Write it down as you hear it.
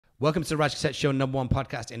Welcome to the Raj Kotecha Show, #1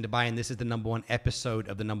 podcast in Dubai, and this is the #1 episode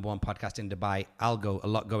of the #1 podcast in Dubai, ALGO. A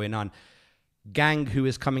lot going on. Gang who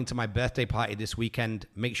is coming to my birthday party this weekend,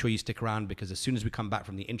 make sure you stick around because as soon as we come back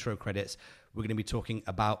from the intro credits, we're going to be talking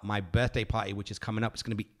about my birthday party, which is coming up. It's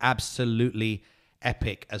going to be absolutely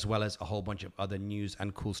epic, as well as a whole bunch of other news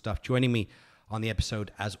and cool stuff. Joining me on the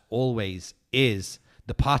episode, as always, is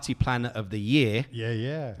the party planner of the year.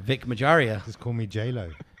 Yeah. Vic Majaria. Just call me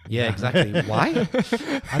J-Lo. Yeah, exactly. Why?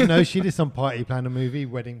 I don't know. She did some party planner movie,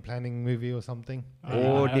 wedding planning movie or something.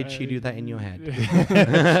 Or did she do that in your head?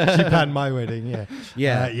 She planned my wedding, yeah.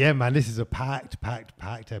 Yeah. Man, this is a packed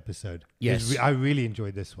episode. Yes. I really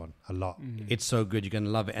enjoyed this one a lot. It's so good. You're going to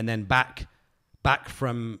love it. And then back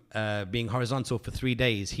from being horizontal for 3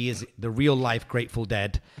 days, he is the real life Grateful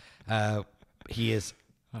Dead. He's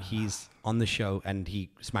on the show and he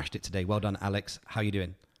smashed it today. Well done, Alex. How you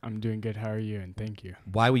doing? I'm doing good. How are you? And thank you.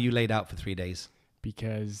 Why were you laid out for 3 days?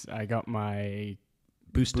 Because I got my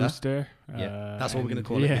booster. Yeah, that's what we're going to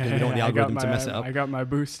call it because we don't want the algorithm to mess it up. I got my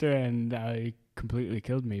booster and I completely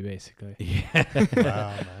killed me, basically. Yeah.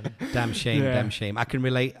 Wow, man. Damn shame. I can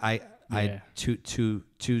relate. I Yeah.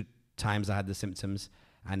 two times I had the symptoms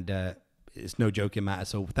and it's no joking matter.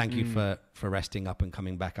 So thank you for resting up and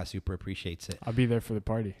coming back. I super appreciate it. I'll be there for the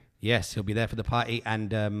party. Yes, he'll be there for the party,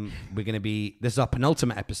 and we're going to be, this is our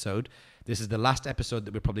penultimate episode. This is the last episode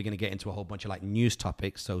that we're probably going to get into a whole bunch of like news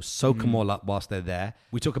topics, so soak them all up whilst they're there.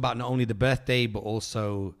 We talk about not only the birthday, but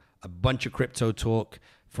also a bunch of crypto talk,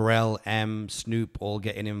 Pharrell, Snoop, all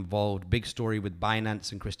getting involved. Big story with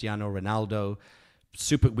Binance and Cristiano, Ronaldo.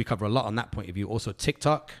 We cover a lot on that point of view. Also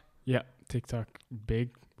TikTok. Yeah, TikTok,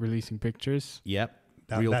 big, releasing pictures. Yep.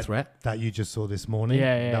 Real threat that you just saw this morning.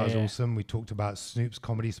 Yeah, that was awesome. We talked about Snoop's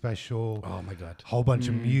comedy special. Oh my god, whole bunch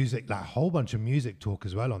of music, talk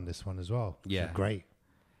as well on this one as well. Yeah, so great.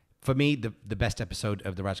 For me, the best episode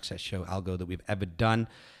of the Raj Kotecha Show, ALGO, that we've ever done,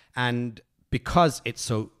 and because it's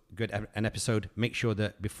so good an episode, make sure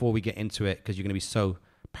that before we get into it, because you're going to be so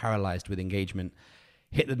paralyzed with engagement,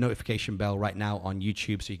 hit the notification bell right now on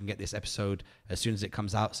YouTube so you can get this episode as soon as it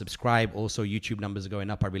comes out. Subscribe. Also, YouTube numbers are going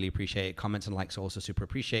up. I really appreciate it. Comments and likes are also super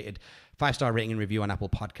appreciated. 5-star rating and review on Apple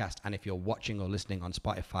Podcast. And if you're watching or listening on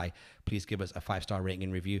Spotify, please give us a 5-star rating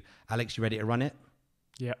and review. Alex, you ready to run it?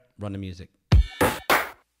 Yeah. Run the music.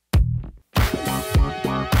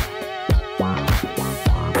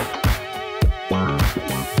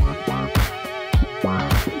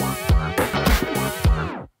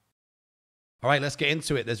 All right, let's get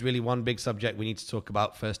into it. There's really one big subject we need to talk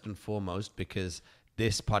about first and foremost, because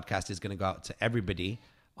this podcast is going to go out to everybody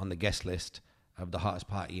on the guest list of the hottest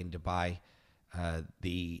party in Dubai.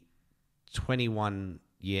 The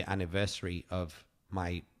 21-year anniversary of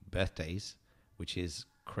my birthdays, which is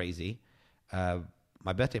crazy.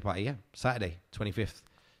 My birthday party, Saturday, 25th,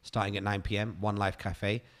 starting at 9 p.m., One Life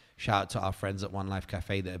Cafe. Shout out to our friends at One Life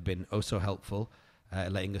Cafe that have been oh so helpful,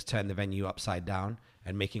 letting us turn the venue upside down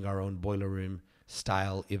and making our own boiler room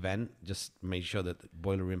style event. Just make sure that the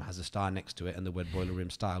boiler room has a star next to it and the word boiler room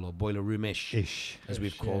style or boiler room-ish, as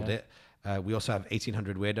we've called it. We also have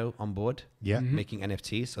 1800 Weirdo on board, making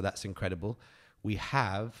NFTs, so that's incredible. We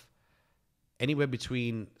have anywhere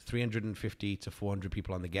between 350 to 400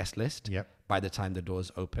 people on the guest list by the time the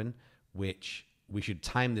doors open, which we should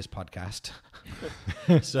time this podcast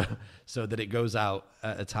so that it goes out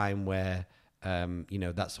at a time where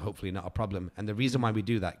that's hopefully not a problem. And the reason why we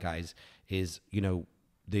do that, guys, is,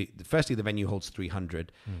 firstly, the venue holds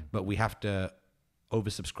 300, but we have to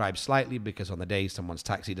oversubscribe slightly because on the day someone's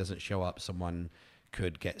taxi doesn't show up, someone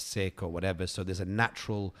could get sick or whatever. So there's a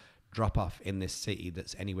natural drop off in this city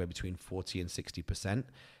that's anywhere between 40 and 60%,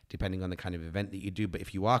 depending on the kind of event that you do. But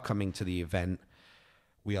if you are coming to the event,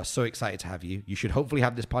 we are so excited to have you. You should hopefully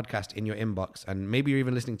have this podcast in your inbox, and maybe you're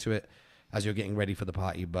even listening to it as you're getting ready for the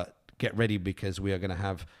party, but get ready because we are going to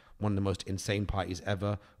have one of the most insane parties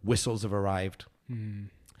ever. Whistles have arrived.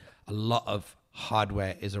 A lot of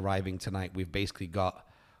hardware is arriving tonight. We've basically got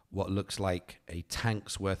what looks like a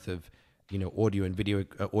tank's worth of, audio and video,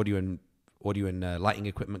 audio and lighting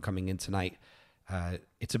equipment coming in tonight.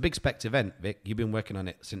 It's a big spec event, Vic. You've been working on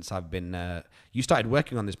it since I've been. You started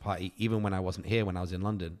working on this party even when I wasn't here, when I was in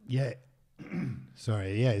London. Yeah.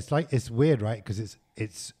 Sorry. Yeah. It's weird, right? Because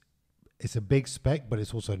it's a big spec, but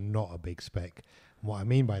it's also not a big spec. And what I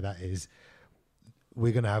mean by that is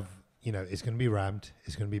we're going to have, it's going to be rammed,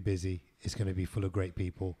 it's going to be busy, it's going to be full of great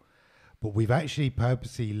people. But we've actually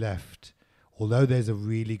purposely left, although there's a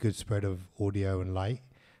really good spread of audio and light,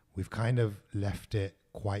 we've kind of left it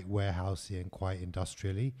quite warehousey and quite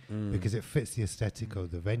industrially because it fits the aesthetic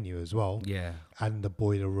of the venue as well. Yeah. And the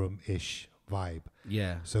boiler room-ish vibe.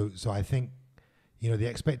 Yeah. So I think, the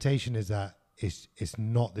expectation is that it's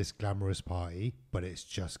not this glamorous party, but it's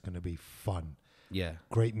just going to be fun. Yeah.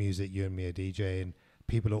 Great music. You and me are DJing.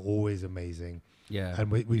 People are always amazing. Yeah.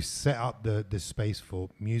 And we've set up the space for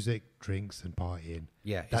music, drinks, and partying.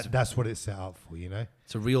 Yeah. That's what it's set up for,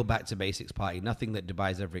 It's a real back to basics party. Nothing that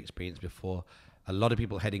Dubai's ever experienced before. A lot of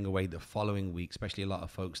people heading away the following week, especially a lot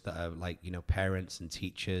of folks that are like, parents and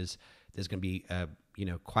teachers. There's going to be,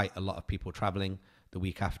 quite a lot of people traveling the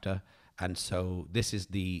week after. And so this is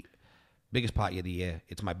the biggest party of the year.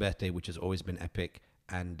 It's my birthday, which has always been epic.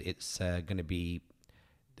 And it's going to be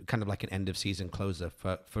kind of like an end of season closer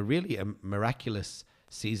for really a miraculous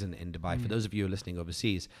season in Dubai. For those of you who are listening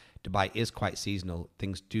overseas, Dubai is quite seasonal.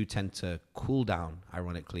 Things do tend to cool down,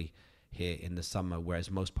 ironically, here in the summer,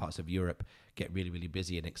 whereas most parts of Europe get really, really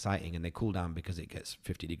busy and exciting, and they cool down because it gets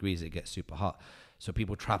 50 degrees, it gets super hot. So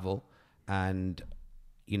people travel, and,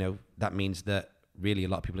 that means that really a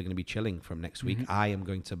lot of people are going to be chilling from next week. I am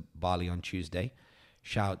going to Bali on Tuesday.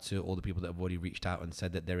 Shout out to all the people that have already reached out and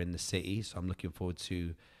said that they're in the city. So I'm looking forward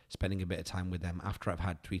to spending a bit of time with them after I've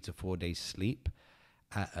had 3 to 4 days sleep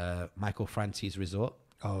at Michael Francie's resort.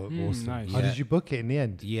 Oh, awesome. Nice. How did you book it in the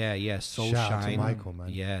end? Yeah. Soul Shout out Shine. to Michael, man.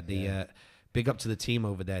 Yeah, big up to the team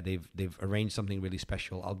over there. They've arranged something really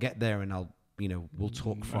special. I'll get there and we'll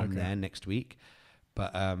talk from there next week.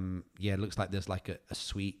 But it looks like there's like a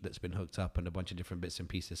suite that's been hooked up and a bunch of different bits and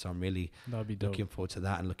pieces. So I'm really looking forward to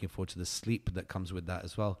that and looking forward to the sleep that comes with that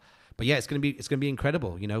as well. But yeah, it's gonna be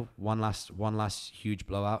incredible. One last huge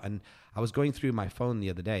blowout. And I was going through my phone the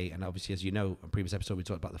other day, and obviously, as you know, in previous episode we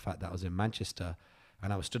talked about the fact that I was in Manchester,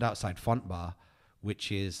 and I was stood outside Font Bar, which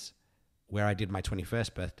is where I did my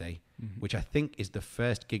 21st birthday, which I think is the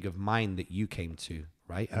first gig of mine that you came to,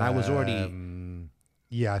 right? And I was already.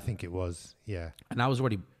 Yeah, I think it was. Yeah. And I was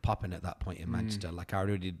already popping at that point in Manchester. Like I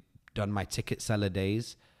already done my ticket seller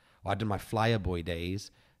days, or I did my flyer boy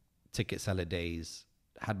days, ticket seller days,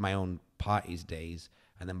 had my own parties days.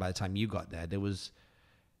 And then by the time you got there, I was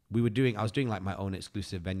doing like my own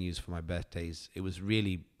exclusive venues for my birthdays. It was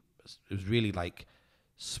really like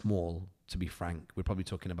small, to be frank. We're probably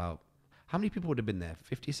talking about, how many people would have been there?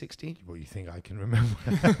 50, 60? What you think I can remember?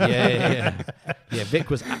 Yeah. Vic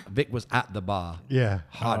was at the bar. Yeah.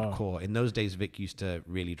 Hardcore. In those days, Vic used to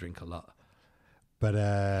really drink a lot. But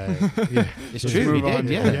It's true. He did.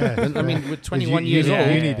 Yeah. I mean, with 21 years old,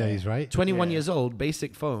 uni days, right? 21 years old,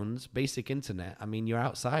 basic phones, basic internet. I mean, you're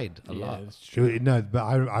outside a lot. That's true. No, but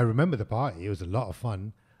I remember the party. It was a lot of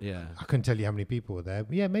fun. Yeah. I couldn't tell you how many people were there.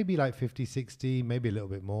 But yeah, maybe like 50, 60, maybe a little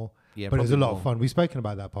bit more. Yeah, but it was a lot more. of fun. We've spoken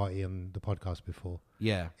about that party on the podcast before.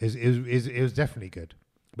 Yeah. It was definitely good.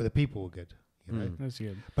 But the people were good. That's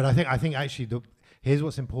good. But I think actually here's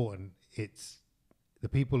what's important. It's the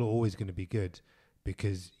people are always going to be good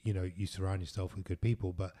because you surround yourself with good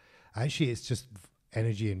people. But actually, it's just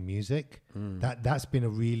energy and music. That's been a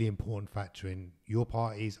really important factor in your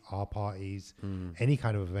parties, our parties, any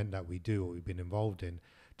kind of event that we do or we've been involved in.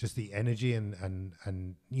 Just the energy and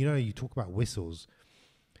you talk about whistles.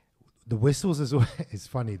 The whistles it's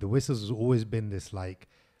funny. The whistles has always been this like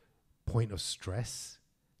point of stress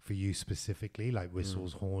for you specifically, like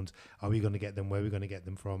whistles, horns. Are we going to get them? Where are we going to get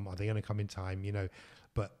them from? Are they going to come in time?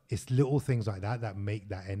 But it's little things like that make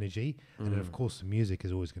that energy. And then of course the music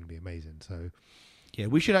is always going to be amazing. So yeah,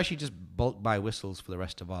 we should actually just bulk buy whistles for the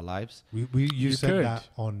rest of our lives. You said could. that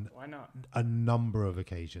on Why not? a number of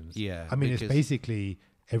occasions. Yeah, I mean, it's because- basically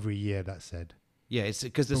every year that's said. Yeah, it's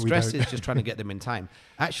because the But we stress don't. is just trying to get them in time.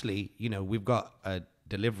 Actually, we've got a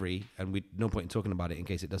delivery, and no point in talking about it in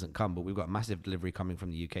case it doesn't come, but we've got a massive delivery coming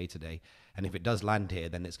from the UK today. And if it does land here,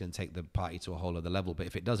 then it's going to take the party to a whole other level. But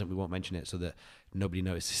if it doesn't, we won't mention it so that nobody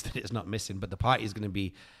notices that it's not missing. But the party is going to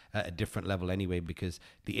be at a different level anyway, because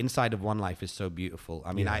the inside of One Life is so beautiful.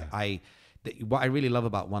 I mean, Yeah. what I really love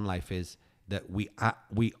about One Life is that we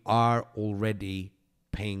are already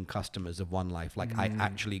paying customers of One Life. Like I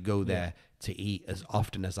actually go there to eat as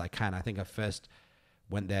often as I can. I think I first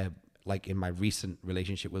went there like in my recent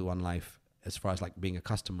relationship with One Life, as far as like being a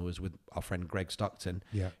customer, was with our friend Greg Stockton.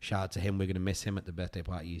 Yeah. Shout out to him. We're going to miss him at the birthday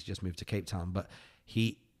party. He's just moved to Cape Town, but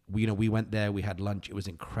we went there, we had lunch. It was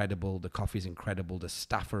incredible. The coffee's incredible. The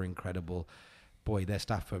staff are incredible. Boy,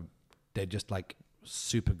 they're just like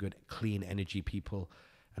super good, clean energy people.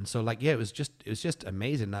 And so like, yeah, it was just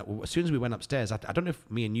amazing. That as soon as we went upstairs, I don't know if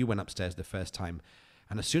me and you went upstairs the first time.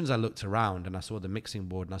 And as soon as I looked around and I saw the mixing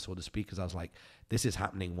board and I saw the speakers, I was like, this is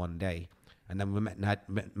happening one day. And then we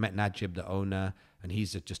met Najib, the owner, and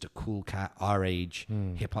he's just a cool cat, our age,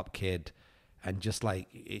 hip hop kid. And just like,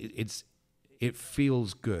 it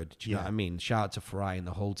feels good. Do you know what I mean? Shout out to Farai and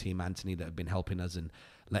the whole team, Anthony, that have been helping us and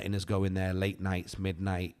letting us go in there late nights,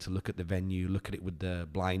 midnight, to look at the venue, look at it with the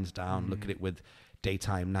blinds down, look at it with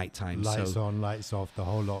daytime, nighttime. Lights on, lights off, the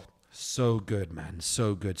whole lot. So good, man.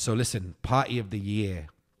 So good. So listen, party of the year.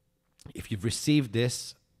 If you've received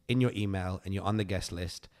this in your email and you're on the guest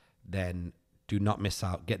list, then do not miss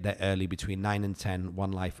out. Get there early between 9 and 10.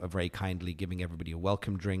 One Life are very kindly giving everybody a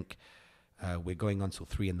welcome drink. We're going on till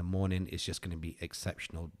 3 in the morning. It's just going to be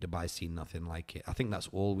exceptional. Dubai's seen nothing like it. I think that's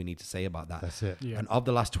all we need to say about that. That's it. Yeah. And of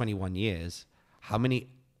the last 21 years, how many?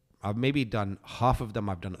 I've maybe done half of them.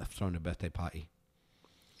 I've thrown a birthday party.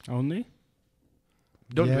 Only?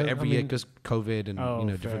 Don't do Yeah, it every I year mean- because COVID and Oh,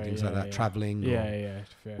 different fair, things like yeah, that. yeah. Traveling, or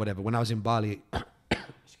Fair. whatever. When I was in Bali,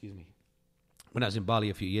 excuse me. When I was in Bali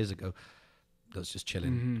a few years ago, I was just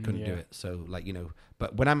chilling. Couldn't do yeah. it. So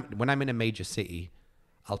but when I'm in a major city,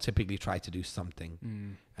 I'll typically try to do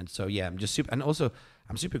something. And so I'm just super. And also,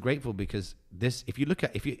 I'm super grateful because this. If you look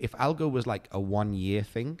at if ALGO was like a 1 year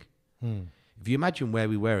thing, if you imagine where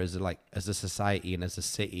we were as a society and as a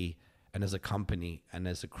city and as a company and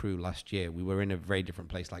as a crew last year, we were in a very different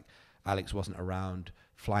place. Like Alex wasn't around,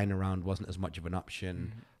 flying around wasn't as much of an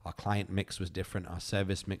option. Our client mix was different. Our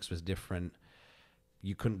service mix was different.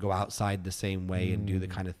 You couldn't go outside the same way and do the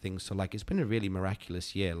kind of things. So like, it's been a really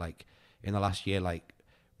miraculous year. Like in the last year, like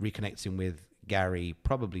reconnecting with Gary,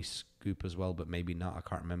 probably Scoop as well, but maybe not. I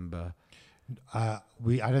can't remember. I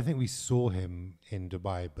don't think we saw him in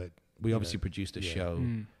Dubai, but We obviously produced a yeah.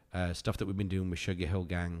 show, stuff that we've been doing with Sugar Hill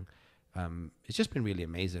Gang. It's just been really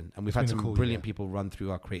amazing. And we've had been a some cool brilliant year. people run through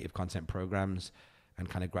our creative content programs and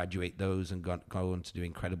kind of graduate those and go on to do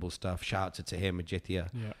incredible stuff. Shout out to Tahir Majithia,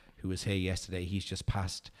 who was here yesterday. He's just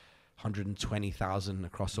passed 120,000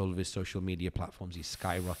 across all of his social media platforms. He's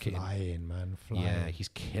skyrocketing. Flying, man. Flying. Yeah, he's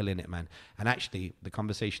killing it, man. And actually, the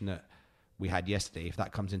conversation that we had yesterday, if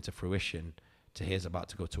that comes into fruition, Tahir's about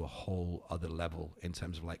to go to a whole other level in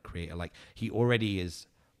terms of like creator. Like he already is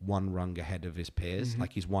one rung ahead of his peers.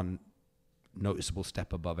 Like he's one noticeable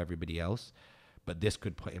step above everybody else. But this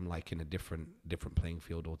could put him like in a different playing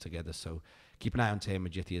field altogether. So keep an eye on Tahir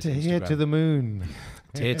Majithia's Tahir Instagram. to the moon.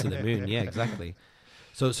 Tahir to the moon, yeah, exactly.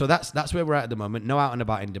 So that's where we're at the moment. No out and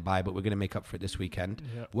about in Dubai, but we're going to make up for it this weekend.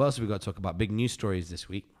 Yeah. What else have we got to talk about? Big news stories this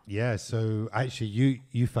week. Yeah, so actually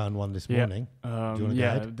you found one this morning. Do you wanna go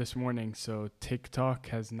ahead? This morning. So TikTok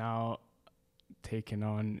has now taken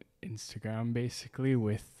on Instagram basically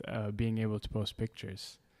with being able to post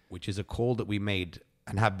pictures. Which is a call that we made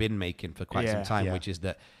and have been making for quite some time, Yeah. which is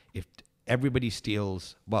that if everybody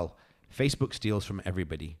steals, well, Facebook steals from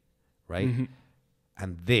everybody, right?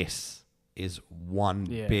 And this is one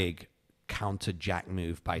big counter jack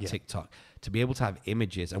move by TikTok to be able to have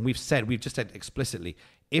images. And we've just said explicitly,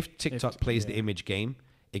 if TikTok plays the image game,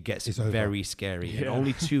 it gets It's over. very scary. And Yeah.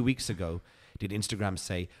 only 2 weeks ago did Instagram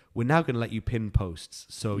say, we're now going to let you pin posts.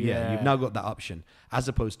 So you've now got that option, as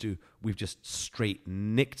opposed to we've just straight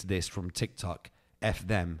nicked this from TikTok, F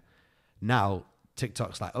them. Now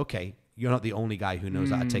TikTok's like, okay, you're not the only guy who knows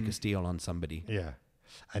how to take a steal on somebody. Yeah.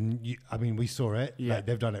 And we saw it. Yeah. Like,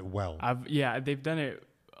 they've done it well. They've done it.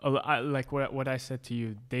 Like what I said to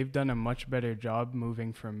you, they've done a much better job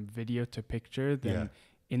moving from video to picture than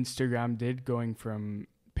Instagram did going from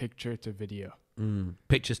picture to video.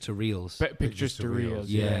 Pictures to reels. Pictures to reels.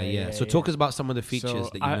 Yeah. So talk us about some of the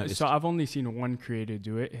features that you noticed. So I've only seen one creator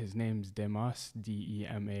do it. His name's Demas,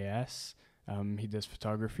 Demas. He does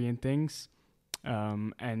photography and things.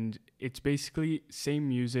 And it's basically same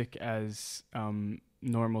music as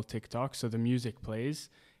normal TikTok. So the music plays,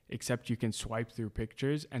 except you can swipe through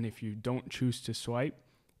pictures. And if you don't choose to swipe,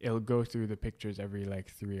 it'll go through the pictures every like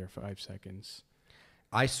 3 or 5 seconds.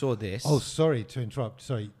 I saw this. Oh, sorry to interrupt.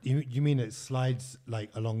 Sorry, you mean it slides like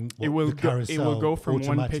along It will the carousel? it will go from one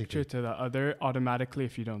automatically? picture to the other automatically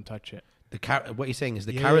if you don't touch it. What you're saying is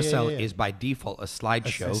the Yeah, carousel yeah, yeah. is by default a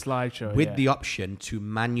slideshow, A slideshow with the option to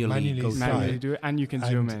manually go Manually through slide. manually it. do it, and you can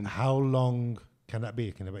And zoom in. how long can that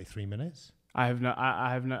be? Can it be 3 minutes? I haven't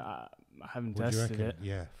What do you tested reckon? it.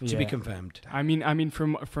 Yeah. To be confirmed. I mean,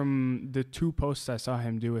 from the 2 posts I saw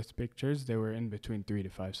him do with pictures, they were in between 3 to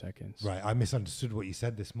 5 seconds. Right. I misunderstood what you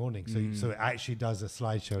said this morning. So it actually does a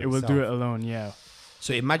slideshow. It will do it alone. Yeah.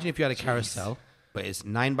 So imagine if you had a carousel, but it's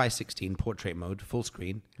 9:16 portrait mode, full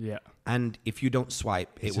screen, Yeah. and if you don't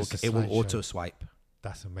swipe, It's just a it will slideshow. auto swipe.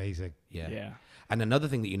 That's amazing. Yeah. Yeah. And another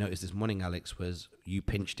thing that you noticed this morning, Alex, was you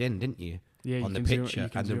pinched in, didn't you? Yeah. You On the can zoom- picture, you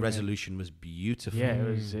can and the zoom in. resolution was beautiful. Yeah,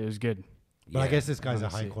 it was good. But I Yeah. guess this guy's a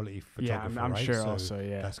honestly. high quality Yeah, photographer, I'm right? sure So also,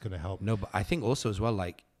 yeah. that's going to help. No, but I think also as well,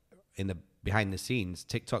 like in the behind the scenes,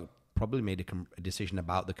 TikTok probably made a decision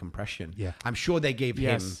about the compression. Yeah. I'm sure they gave him.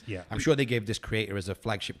 Yes. Yeah. I'm sure they gave this creator as a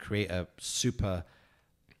flagship creator super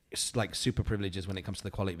like super privileges when it comes to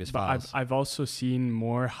the quality of his But files. I've also seen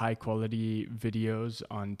more high quality videos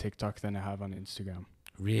on TikTok than I have on Instagram.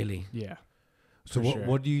 Really? Yeah. So For sure.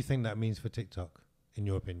 what do you think that means for TikTok, in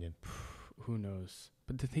your opinion? Who knows?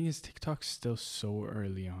 But the thing is, TikTok's still so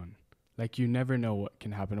early on. Like, you never know what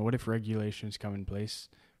can happen. What if regulations come in place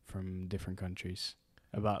from different countries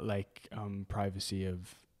about like privacy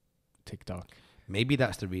of TikTok? Maybe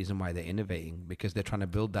that's the reason why they're innovating, because they're trying to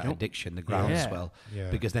build that addiction, the groundswell. Yeah.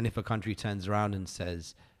 Because then if a country turns around and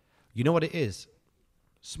says, you know what it is?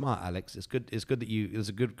 Smart, Alex. It's good. It's good that you. It was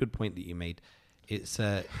a good point that you made. It's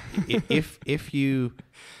if you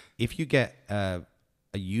get a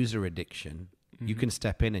user addiction, you can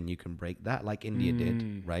step in and you can break that, like India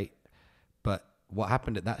did, right? But what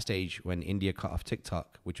happened at that stage when India cut off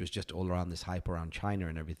TikTok, which was just all around this hype around China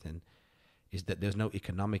and everything, is that there's no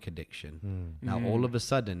economic addiction. Now, all of a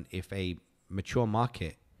sudden, if a mature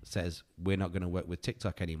market says we're not going to work with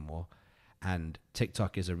TikTok anymore, and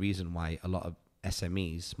TikTok is a reason why a lot of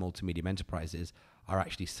SMEs, small to medium enterprises, are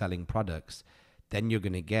actually selling products, then you're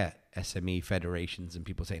going to get SME federations and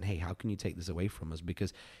people saying, hey, how can you take this away from us?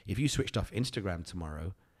 Because if you switched off Instagram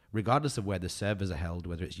tomorrow, regardless of where the servers are held,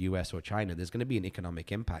 whether it's US or China, there's going to be an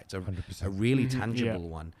economic impact, a really tangible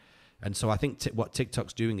one. And so I think what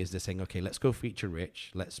TikTok's doing is they're saying, okay, let's go feature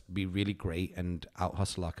rich. Let's be really great and out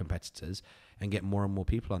hustle our competitors and get more and more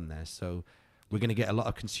people on there. So we're going to get a lot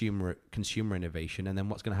of consumer innovation. And then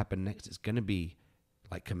what's going to happen next? It's going to be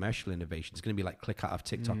like commercial innovation. It's going to be like click out of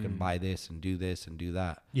TikTok and buy this and do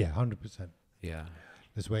that. Yeah, 100%. Yeah.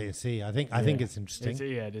 Let's wait and see. I think it's interesting.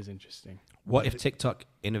 It is interesting. What if TikTok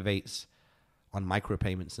innovates on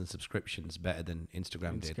micropayments and subscriptions better than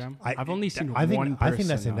Instagram did? I've only seen I think, one I think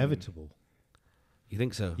that's person on- inevitable. You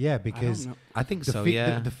think so? Yeah, because I think so,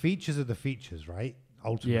 the features are the features, right?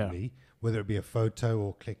 Ultimately, whether it be a photo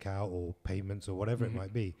or click out or payments or whatever it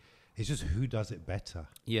might be, it's just who does it better.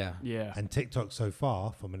 Yeah. Yeah. And TikTok so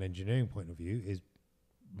far, from an engineering point of view, is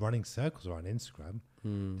running circles around Instagram.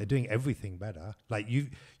 They're doing everything better. Like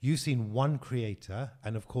you've seen one creator,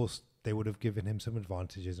 and of course they would have given him some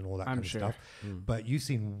advantages and all that kind of stuff. But you've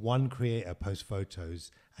seen one creator post photos,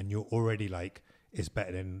 and you're already like, it's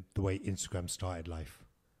better than the way Instagram started life.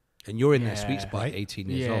 And you're in their sweet spot, Right? 18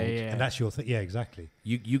 years old. And that's your thing. Yeah, exactly.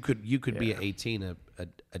 You could be at 18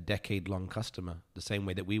 a decade long customer, the same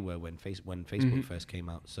way that we were when Facebook first came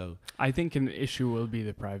out. So I think an issue will be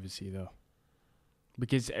the privacy, though,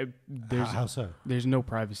 because How so? there's no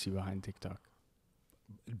privacy behind TikTok.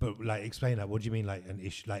 But like, explain that. What do you mean, like an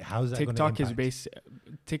issue? Like, how's that going to TikTok impact? is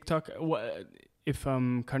TikTok. If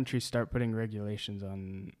countries start putting regulations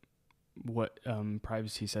on what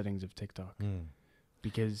privacy settings of TikTok,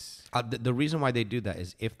 because the reason why they do that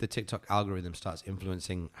is if the TikTok algorithm starts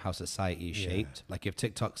influencing how society is shaped. Like if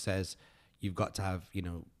TikTok says you've got to have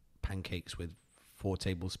pancakes with 4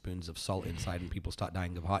 tablespoons of salt inside, and people start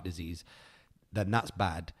dying of heart disease, then that's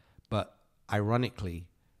bad. But ironically,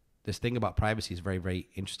 this thing about privacy is very, very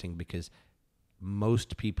interesting, because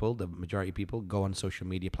most people, the majority of people, go on social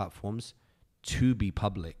media platforms to be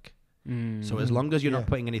public. So as long as you're not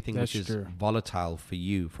putting anything which is volatile for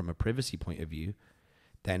you from a privacy point of view,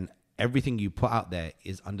 then everything you put out there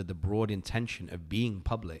is under the broad intention of being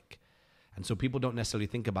public. And so people don't necessarily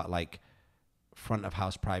think about like front of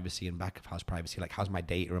house privacy and back of house privacy, like how's my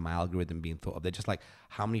data and my algorithm being thought of. They're just like,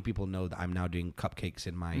 how many people know that I'm now doing cupcakes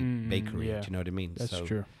in my bakery? Do you know what I mean? That's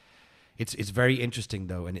true. It's very interesting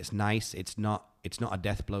though, and it's nice. It's not a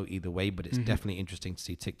death blow either way, but it's definitely interesting to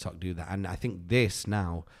see TikTok do that. And I think this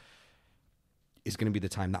now is going to be the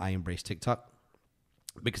time that I embrace TikTok,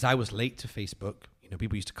 because I was late to Facebook.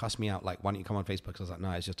 People used to cuss me out, like, why don't you come on Facebook? So I was like,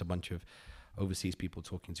 no, it's just a bunch of overseas people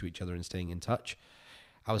talking to each other and staying in touch.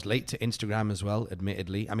 I was late to Instagram as well,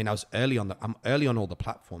 admittedly. I mean, I'm early on all the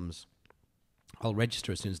platforms. I'll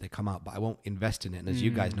register as soon as they come out, but I won't invest in it. And as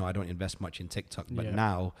you guys know, I don't invest much in TikTok. But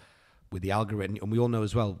now, with the algorithm, and we all know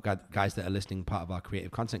as well, guys that are listening, part of our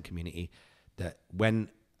creative content community, that when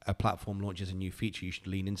a platform launches a new feature, you should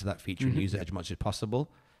lean into that feature and use it as much as possible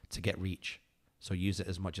to get reach. So use it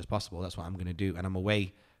as much as possible. That's what I'm going to do. And I'm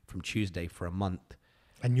away from Tuesday for a month.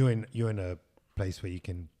 And you're in a place where you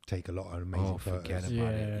can take a lot of amazing photos. Forget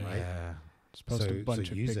about it. Right? Yeah. Just post a bunch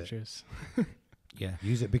of use pictures. Yeah.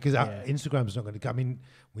 Use it, because Instagram's not going to. I mean,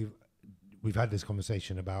 we've had this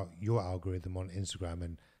conversation about your algorithm on Instagram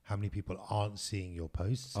and how many people aren't seeing your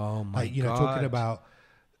posts. Oh my God.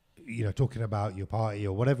 Talking about your party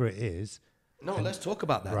or whatever it is. No, let's talk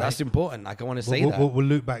about that. Right? That's important. Like, I want to say that. We'll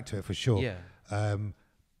loop back to it for sure. Yeah.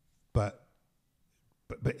 But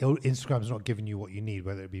Instagram's not giving you what you need,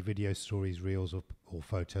 whether it be video, stories, reels, or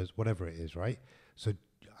photos, whatever it is, right? So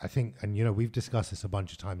I think, and we've discussed this a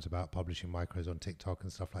bunch of times about publishing micros on TikTok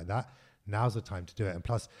and stuff like that. Now's the time to do it. And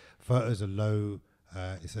plus, photos are low.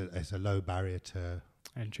 It's a low barrier to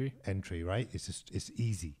entry, right? It's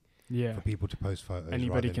easy for people to post photos.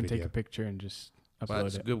 Anybody can take a picture and just upload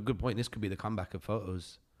that's it. a good point. This could be the comeback of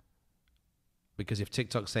photos. Because if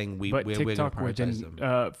TikTok's saying we're going to prioritize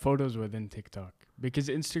them. Photos within TikTok. Because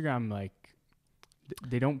Instagram, like,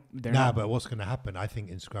 they don't... But what's going to happen, I think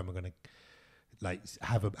Instagram are going to like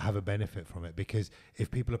have a benefit from it, because if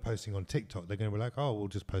people are posting on TikTok, they're going to be like, oh, we'll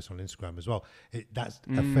just post on Instagram as well. That's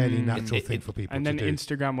a fairly natural thing for people to do. And then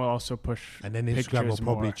Instagram will also push. And then Instagram will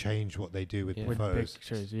probably change what they do with the photos.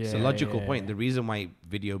 Pictures, it's a logical point. The reason why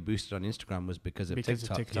video boosted on Instagram was because of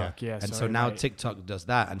TikTok. And so now TikTok does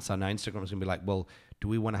that, and so now Instagram is going to be like, well, do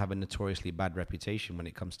we want to have a notoriously bad reputation when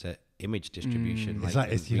it comes to image distribution?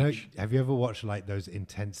 Have you ever watched like those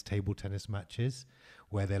intense table tennis matches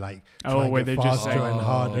where they're like where they're faster just and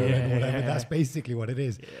harder and whatever? That's basically what it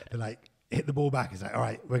is. They're like, hit the ball back. It's like, all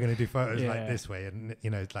right, we're going to do photos like this way, and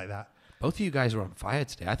it's like that. Both of you guys are on fire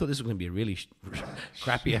today. I thought this was going to be a really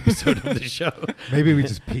crappy episode of the show. Maybe we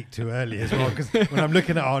just peaked too early as well, because when I'm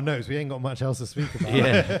looking at our notes, we ain't got much else to speak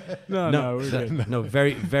about. No, we're good. No,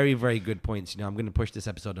 very, very, very good points. I'm going to push this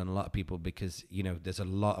episode on a lot of people because, there's a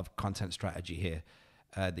lot of content strategy here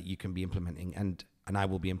that you can be implementing, and I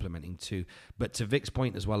will be implementing too. But to Vic's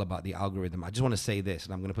point as well about the algorithm, I just want to say this,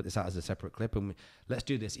 and I'm going to put this out as a separate clip, and let's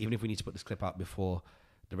do this, even if we need to put this clip out before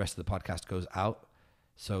the rest of the podcast goes out.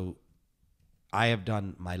 So I have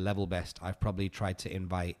done my level best. I've probably tried to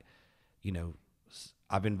invite,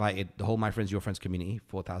 I've invited the whole My Friends, Your Friends community,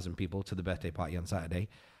 4,000 people to the birthday party on Saturday.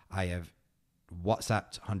 I have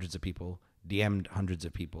WhatsApped hundreds of people, DM'd hundreds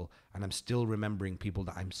of people, and I'm still remembering people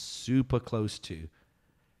that I'm super close to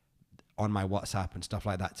on my WhatsApp and stuff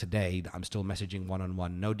like that today that I'm still messaging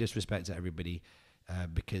one-on-one. No disrespect to everybody,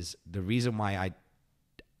 because the reason why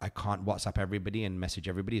I can't WhatsApp everybody and message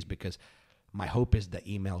everybody is because my hope is that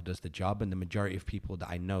email does the job, and the majority of people that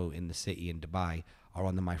I know in the city in Dubai are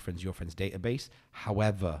on the My Friends, Your Friends database.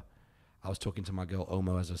 However, I was talking to my girl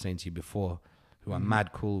Omo, as I was saying to you before, who I'm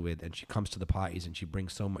mad cool with, and she comes to the parties and she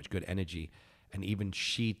brings so much good energy. And even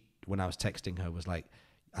she, when I was texting her, was like,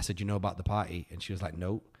 I said, you know about the party? And she was like,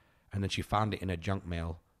 no. And then she found it in her junk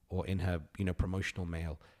mail or in her, promotional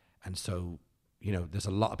mail. And so, there's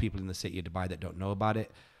a lot of people in the city of Dubai that don't know about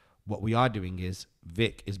it. What we are doing is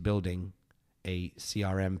Vic is building a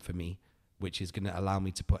CRM for me, which is going to allow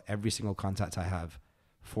me to put every single contact I have,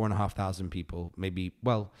 4,500 people, maybe,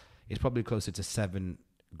 well, it's probably closer to 7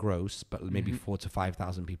 gross, but maybe 4,000 to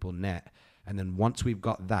 5,000 people net. And then once we've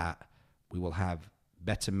got that, we will have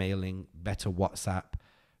better mailing, better WhatsApp,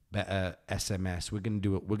 better SMS. We're going to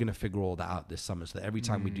do it. We're going to figure all that out this summer, so that every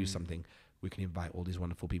time we do something, we can invite all these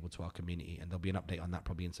wonderful people to our community. And there'll be an update on that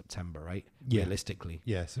probably in September, right? Yeah. Realistically.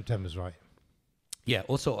 Yeah, September's right. Yeah.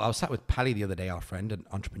 Also, I was sat with Pally the other day, our friend, an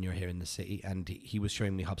entrepreneur here in the city, and he was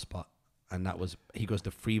showing me HubSpot, and he goes,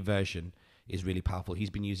 the free version is really powerful. He's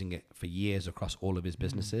been using it for years across all of his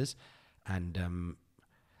businesses, and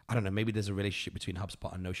I don't know, maybe there's a relationship between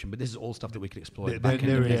HubSpot and Notion, but this is all stuff that we could explore. There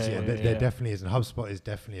definitely is, and HubSpot is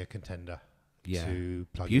definitely a contender to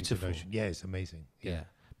plug into Notion. Yeah, it's amazing. Yeah.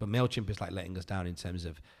 But MailChimp is like letting us down in terms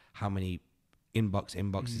of how many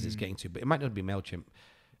inboxes it's getting to, but it might not be MailChimp.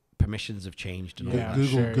 Permissions have changed and all that.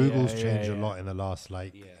 Google's changed a lot in the last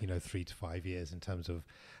 3 to 5 years in terms of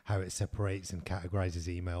how it separates and categorizes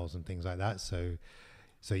emails and things like that. So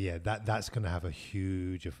yeah, that's going to have a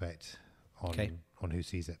huge effect on who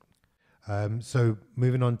sees it. So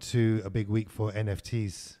moving on to a big week for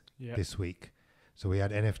NFTs this week. So we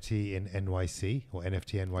had NFT in NYC or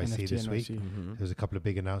NFT NYC this week. There was a couple of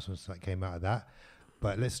big announcements that came out of that.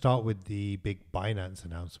 But let's start with the big Binance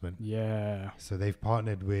announcement. Yeah. So they've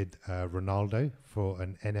partnered with Ronaldo for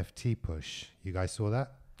an NFT push. You guys saw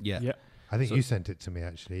that? Yeah. I think you sent it to me,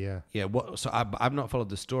 actually. Yeah. Yeah. So I've not followed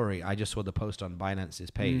the story. I just saw the post on Binance's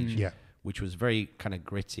page, which was very kind of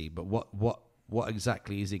gritty. But what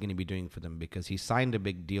exactly is he going to be doing for them? Because he signed a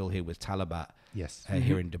big deal here with Talabat. Yes.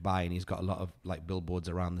 Here in Dubai, and he's got a lot of like billboards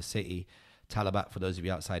around the city. Talabat, for those of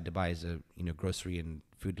you outside Dubai, is a grocery and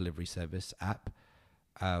food delivery service app.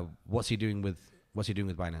 What's he doing with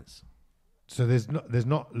Binance? So there's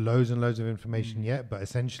not loads and loads of information yet, but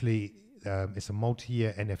essentially it's a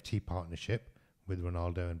multi-year NFT partnership with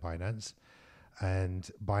Ronaldo and Binance, and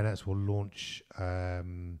Binance will launch a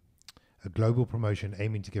global promotion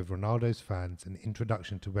aiming to give Ronaldo's fans an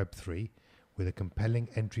introduction to Web3 with a compelling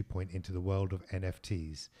entry point into the world of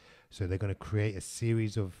NFTs. So they're going to create a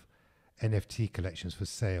series of NFT collections for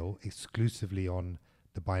sale exclusively on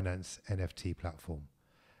the Binance NFT platform.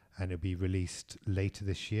 and it'll be released later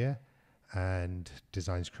this year, and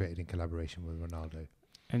designs created in collaboration with Ronaldo.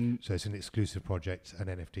 And So it's an exclusive project, an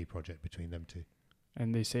NFT project between them two.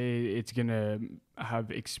 and they say it's gonna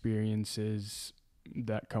have experiences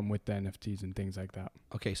that come with the NFTs and things like that.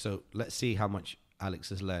 Okay, so let's see how much Alex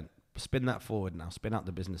has learned. Spin that forward now. Spin out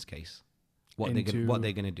the business case. What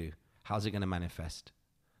they're gonna do? How's it gonna manifest?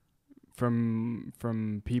 From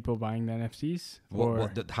people buying the NFTs,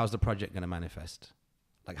 or How's the project gonna manifest?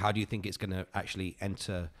 Like, how do you think it's gonna actually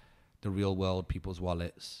enter the real world, people's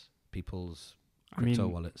wallets, people's crypto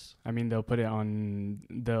wallets? I mean, they'll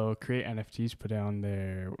create NFTs, put it on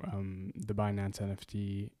their the Binance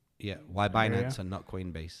NFT. Yeah. Why Binance and not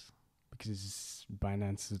Coinbase? Because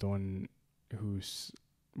Binance is the one who's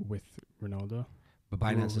with Ronaldo. But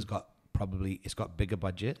Binance has got it's got bigger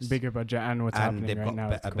budgets. And what's happening they've right got now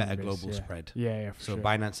with a better Coinbase, global spread. Yeah, So sure.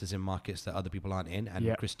 Binance is in markets that other people aren't in,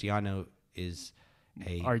 and Cristiano is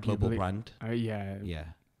a global Arguably, brand. Yeah.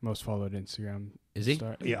 Most followed Instagram. Is he?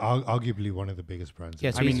 star. Yeah, arguably one of the biggest brands.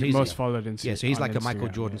 Yeah, so I mean, he's most followed Instagram. Yeah, so he's like a Instagram, Michael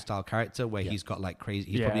Jordan style character where Yeah. he's got like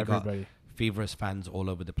crazy. He's Yeah, probably everybody. got feverish fans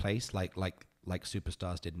all over the place, like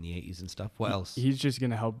superstars did in the 80s and stuff. What else? He's just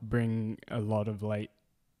gonna help bring a lot of light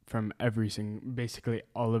from basically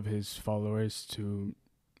all of his followers to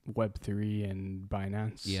Web3 and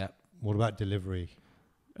Binance. Yeah. What about delivery?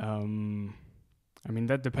 I mean,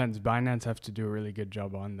 that depends. Binance have to do a really good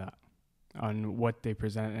job on that, on what they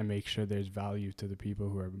present, and make sure there's value to the people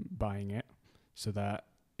who are buying it, so that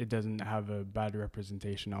it doesn't have a bad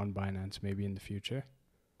representation on Binance maybe in the future.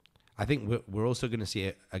 I think we're also going to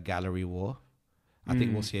see a gallery war. I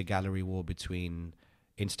think we'll see a gallery war between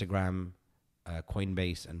Instagram,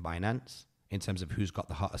 Coinbase, and Binance in terms of who's got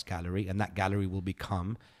the hottest gallery, and that gallery will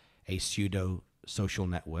become a pseudo social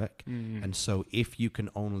network. And so if you can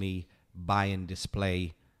only buy and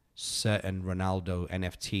display certain Ronaldo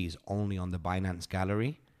NFTs only on the Binance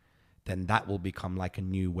gallery, then that will become like a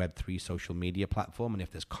new Web3 social media platform. And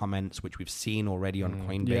if there's comments, which we've seen already on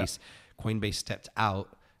Coinbase, Coinbase stepped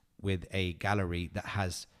out with a gallery that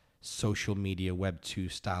has social media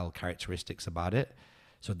Web2 style characteristics about it.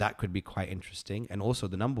 So that could be quite interesting. And also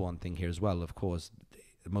the number one thing here as well, of course,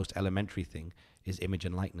 the most elementary thing is image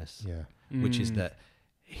and likeness, which is that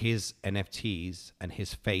his NFTs and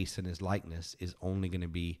his face and his likeness is only going to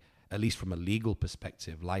be, at least from a legal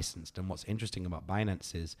perspective, licensed. And what's interesting about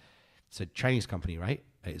Binance is it's a Chinese company, right?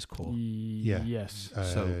 At its core. Yeah. Yes.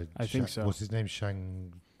 So I think so. What's his name?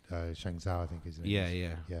 Shang Zhao, I think his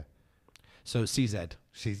name. Yeah. So CZ.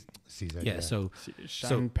 She's CZ. Yeah. So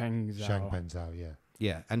Shangpeng Zhao. Shangpeng Zhao. Yeah.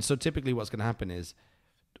 yeah. And so typically what's going to happen is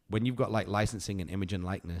when you've got like licensing and image and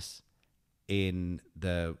likeness in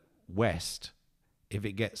the West, if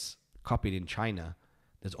it gets copied in China,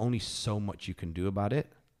 there's only so much you can do about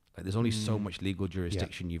it. Like there's only so much legal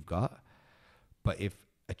jurisdiction you've got. But if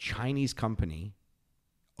a Chinese company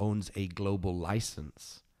owns a global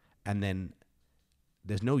license, and then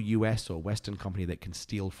there's no US or Western company that can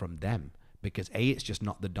steal from them, because A, it's just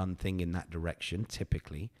not the done thing in that direction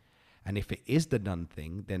typically. And if it is the done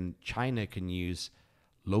thing, then China can use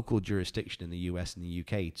local jurisdiction in the US and the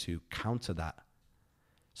UK to counter that.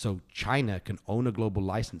 So China can own a global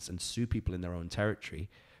license and sue people in their own territory.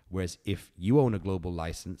 Whereas if you own a global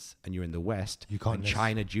license and you're in the West and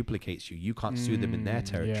China duplicates you, you can't sue them in their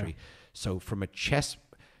territory. Yeah. So from a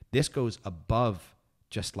this goes above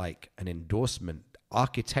just like an endorsement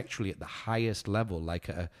architecturally at the highest level, like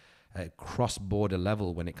a cross-border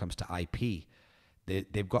level when it comes to IP.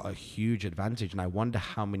 They've got a huge advantage, and I wonder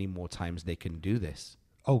how many more times they can do this.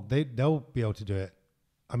 Oh, they'll be able to do it.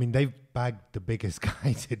 I mean, they've bagged the biggest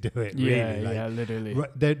guy to do it. Yeah, really. yeah, literally.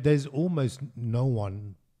 There's almost no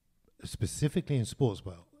one, specifically in sports,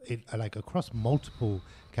 but like across multiple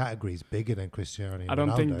categories, bigger than Cristiano Ronaldo. I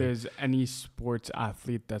don't think there's any sports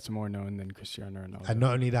athlete that's more known than Cristiano Ronaldo. And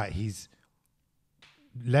not only that, he's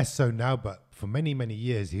less so now, but for many, many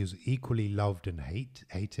years, he was equally loved and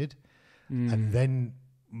hated. And then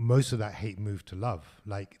most of that hate moved to love.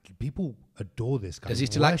 Like, people adore this guy. Does he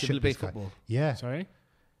still worship actively play this guy. football? Yeah. Sorry?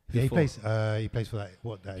 Yeah, he plays for that He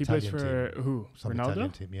Italian plays for team. who? Some Ronaldo?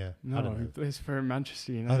 Italian team, yeah. I No, don't he know. plays for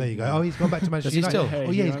Manchester United. Oh, there you go. Oh, he's gone back to Manchester Does he United. still?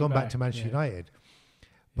 Oh, yeah, he's He gone went back back, to Manchester yeah. United.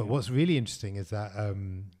 But what's really interesting is that,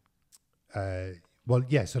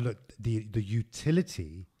 so look, the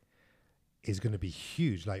utility is going to be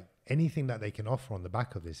huge. Like, anything that they can offer on the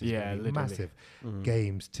back of this is going to be literally. massive.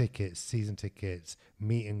 Games, tickets, season tickets,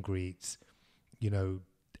 meet and greets. You know,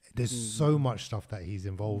 there's so much stuff that he's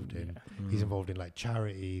involved in. He's involved in like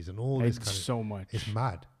charities and all this It's kind of. so much. It's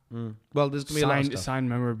mad. Well, there's gonna be a lot of stuff. Signed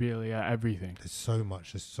memorabilia, everything. There's so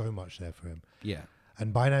much there for him. Yeah.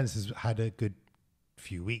 And Binance has had a good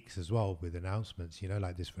few weeks as well with announcements,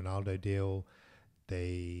 like this Ronaldo deal.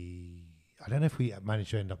 I don't know if we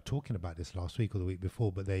managed to end up talking about this last week or the week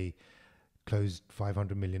before, but they closed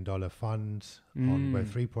 $500 million funds on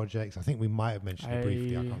Web3 projects. I think we might have mentioned it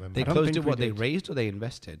briefly. I can't remember. They closed it, they raised or they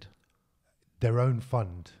invested? Their own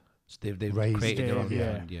fund. So they've raised created their own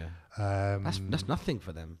fund, that's nothing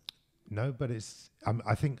for them. No, but it's,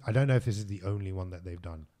 I don't know if this is the only one that they've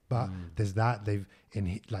done. But there's that they've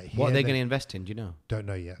what are they going to invest in? Do you know? Don't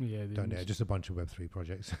know yet. Don't know. Just a bunch of Web3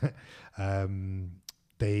 projects.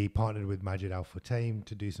 They partnered with Majid Al Futtaim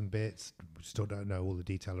to do some bits. Still don't know all the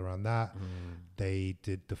detail around that. They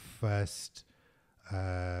did the first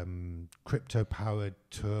crypto-powered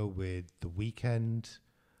tour with The Weeknd.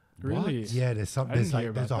 Really? Yeah, there's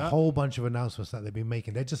a whole bunch of announcements that they've been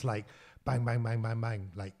making. They're just like bang, bang, bang, bang,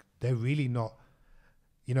 bang. Like they're really not,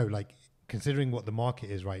 considering what the market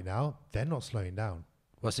is right now, they're not slowing down.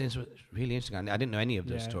 Well, it's really interesting. I didn't know any of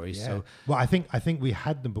those stories. Yeah. So, well, I think we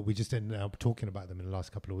had them, but we just ended up talking about them in the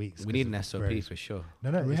last couple of weeks. We need an SOP for sure.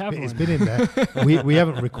 No, it's been in there. we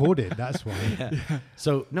haven't recorded. That's why. Yeah.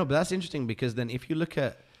 So no, but that's interesting because then if you look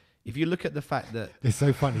at the fact that it's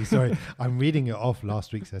so funny. Sorry, I'm reading it off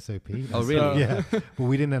last week's SOP. Oh, really? Yeah, but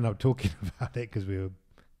we didn't end up talking about it because we were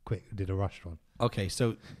quick. Did a rushed one. Okay,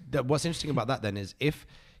 so what's interesting about that then is if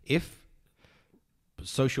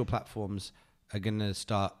social platforms are going to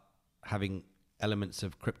start having elements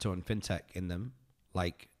of crypto and fintech in them,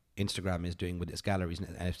 like Instagram is doing with its galleries and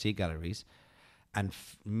NFT galleries, and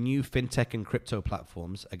new fintech and crypto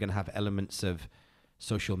platforms are going to have elements of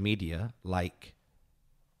social media, like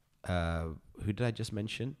who did I just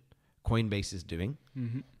mention? Coinbase is doing.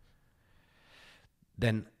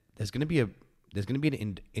 Then there's going to be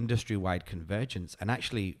an industry-wide convergence, and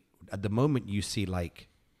actually, at the moment, you see like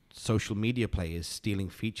social media players stealing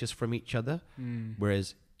features from each other,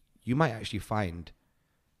 whereas you might actually find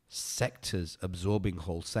sectors absorbing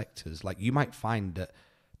whole sectors. Like you might find that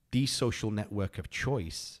the social network of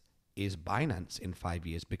choice is Binance in 5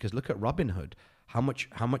 years, because look at Robinhood. How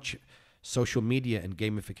much social media and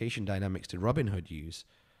gamification dynamics did Robinhood use?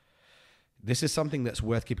 This is something that's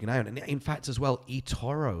worth keeping an eye on. And in fact, as well,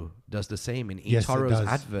 eToro does the same. In eToro's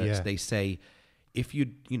adverts, they say, if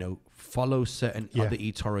you follow certain other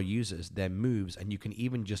eToro users, their moves, and you can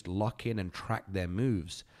even just lock in and track their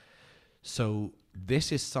moves. So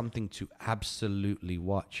this is something to absolutely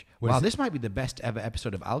watch. Wow, this might be the best ever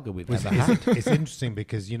episode of ALGO we've ever had. It's interesting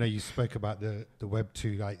because you spoke about the Web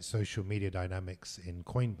 2 like social media dynamics in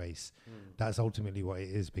Coinbase. That's ultimately what it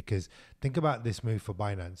is, because think about this move for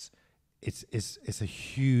Binance. It's a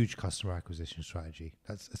huge customer acquisition strategy.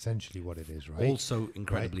 That's essentially what it is, right? Also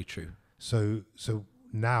incredibly true. So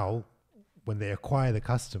now, when they acquire the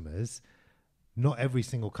customers, not every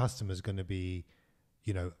single customer is going to be,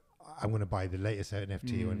 I'm going to buy the latest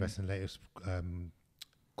NFT or invest in the latest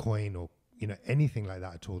coin or anything like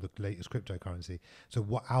that at all, the latest cryptocurrency. So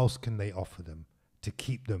what else can they offer them to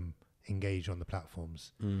keep them engaged on the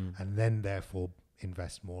platforms, and then therefore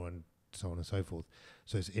invest more and so on and so forth.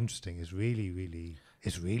 So it's interesting. It's really, really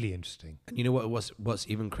interesting. And you know what's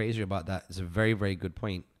even crazier about that is a very, very good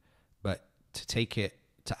point. But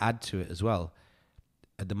to add to it as well,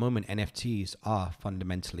 at the moment, NFTs are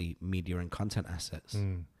fundamentally media and content assets.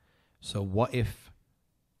 So what if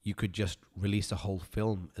you could just release a whole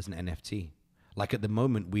film as an NFT? Like at the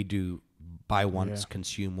moment, we do buy once,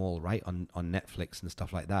 consume all, right, on Netflix and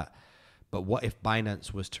stuff like that. But what if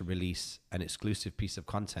Binance was to release an exclusive piece of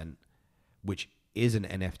content, which is an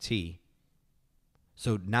NFT?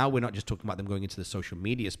 So now we're not just talking about them going into the social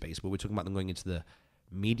media space, but we're talking about them going into the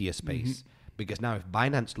media space. Because now if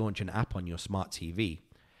Binance launch an app on your smart TV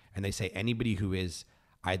and they say anybody who is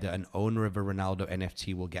either an owner of a Ronaldo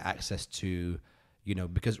NFT will get access to,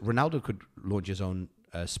 because Ronaldo could launch his own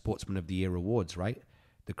Sportsman of the Year awards, right?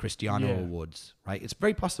 The Cristiano awards, right? It's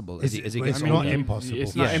very possible. It's not impossible.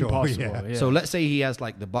 It's not impossible. Yeah. So let's say he has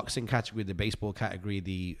like the boxing category, the baseball category,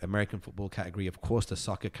 the American football category, of course, the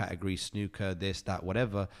soccer category, snooker, this, that,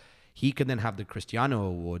 whatever. He can then have the Cristiano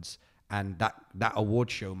awards, and that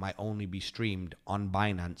award show might only be streamed on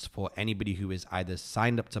Binance for anybody who is either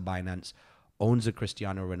signed up to Binance, owns a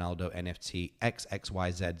Cristiano Ronaldo NFT,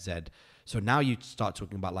 XYZZ. So now you start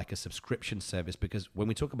talking about like a subscription service, because when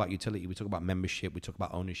we talk about utility, we talk about membership, we talk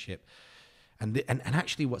about ownership. And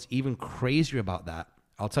actually what's even crazier about that,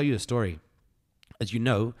 I'll tell you a story. As you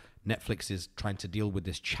know, Netflix is trying to deal with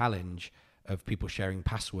this challenge of people sharing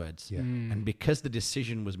passwords. Yeah. And because the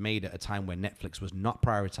decision was made at a time where Netflix was not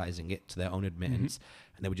prioritizing it to their own admittance,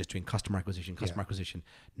 and they were just doing customer acquisition,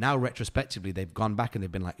 now retrospectively, they've gone back and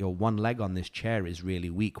they've been like, yo, one leg on this chair is really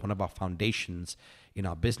weak. One of our foundations in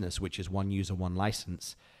our business, which is one user, one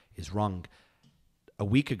license, is wrong. A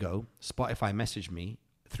week ago, Spotify messaged me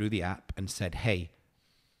through the app and said, hey,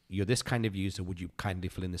 you're this kind of user. Would you kindly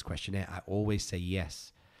fill in this questionnaire? I always say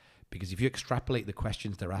yes. Because if you extrapolate the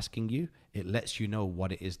questions they're asking you, it lets you know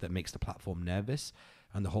what it is that makes the platform nervous.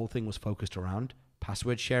 And the whole thing was focused around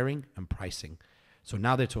password sharing and pricing. So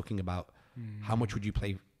now they're talking about how much would you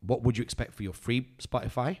pay? What would you expect for your free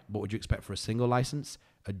Spotify? What would you expect for a single license?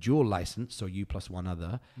 A dual license, so you plus one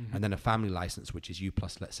other, and then a family license, which is you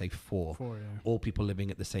plus, let's say, four. All people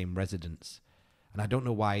living at the same residence. And I don't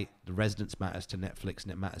know why the residence matters to Netflix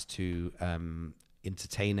and it matters to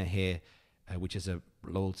Entertainer here, which is a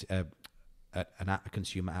loyalty, an app, a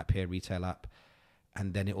consumer app here, retail app.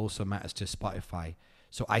 And then it also matters to Spotify.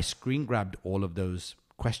 So I screen grabbed all of those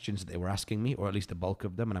questions that they were asking me, or at least the bulk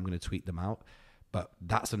of them, and I'm going to tweet them out. But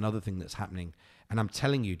that's another thing that's happening. And I'm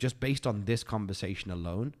telling you, just based on this conversation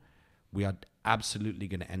alone, we are absolutely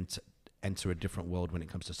going to enter a different world when it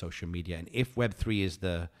comes to social media. And if Web3 is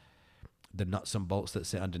the nuts and bolts that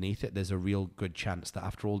sit underneath it, there's a real good chance that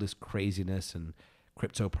after all this craziness and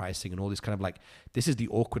crypto pricing and all this kind of like, this is the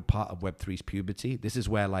awkward part of Web3's puberty. This is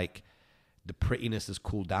where like the prettiness has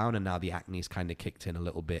cooled down and now the acne's kind of kicked in a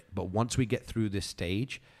little bit. But once we get through this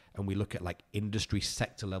stage and we look at like industry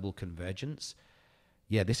sector level convergence,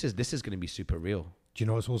 yeah, this is going to be super real. Do you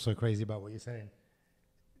know what's also crazy about what you're saying?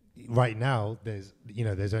 Right now, there's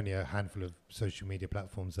only a handful of social media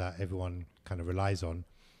platforms that everyone kind of relies on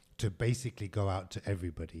to basically go out to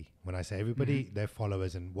everybody. When I say everybody, their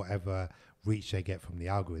followers and whatever reach they get from the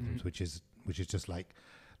algorithms, which is just like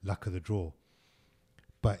luck of the draw.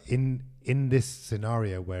 But in this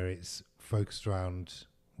scenario where it's focused around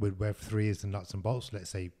with Web3 is the nuts and bolts, let's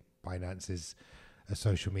say Binance is a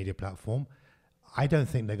social media platform, I don't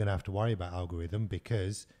think they're going to have to worry about algorithm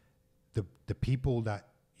because the people that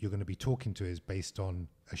you're going to be talking to is based on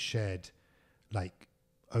a shared like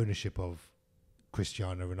ownership of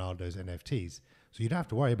Cristiano Ronaldo's NFTs. So you don't have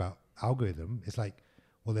to worry about algorithm. It's like,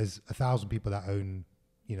 well, there's 1,000 people that own,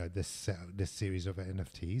 this series of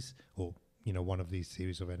NFTs or, one of these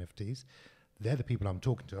series of NFTs. They're the people I'm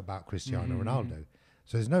talking to about Cristiano Ronaldo.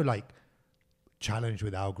 So there's no like challenge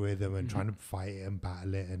with algorithm and trying to fight it and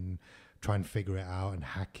battle it and try and figure it out and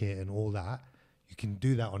hack it and all that. You can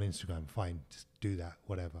do that on Instagram, fine, just do that,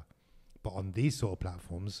 whatever. But on these sort of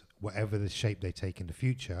platforms, whatever the shape they take in the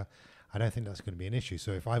future, I don't think that's going to be an issue.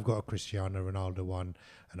 So if I've got a Cristiano Ronaldo one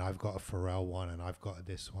and I've got a Pharrell one and I've got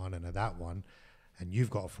this one and that one and you've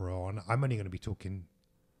got a Pharrell one, I'm only going to be talking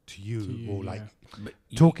to you or like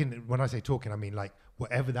talking. When I say talking, I mean like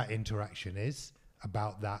whatever that interaction is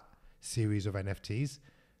about that series of NFTs.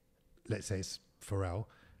 Let's say it's Pharrell.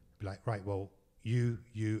 Be like, right, well, you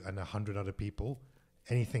and 100 other people,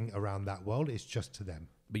 anything around that world is just to them.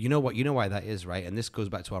 But you know why that is, right? And this goes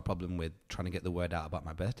back to our problem with trying to get the word out about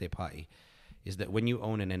my birthday party, is that when you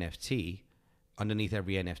own an NFT, underneath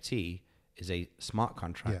every NFT is a smart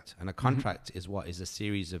contract. And a contract is a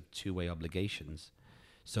series of two-way obligations.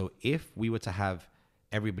 So if we were to have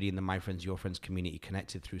everybody in the My Friends, Your Friends community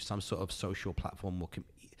connected through some sort of social platform or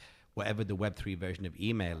whatever the Web3 version of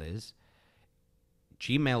email is,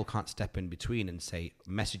 Gmail can't step in between and say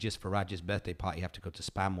messages for Raj's birthday party have to go to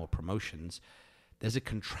spam or promotions. There's a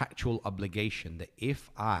contractual obligation that if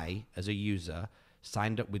I, as a user,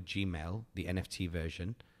 signed up with Gmail, the NFT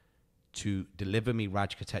version, to deliver me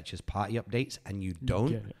Raj Kotecha's party updates and you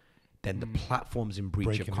don't, then the platform's in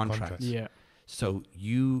breach of contract. Yeah. So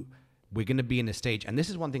we're going to be in a stage, and this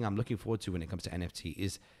is one thing I'm looking forward to when it comes to NFT,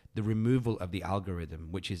 is the removal of the algorithm,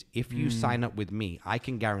 which is if you sign up with me, I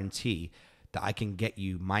can guarantee that I can get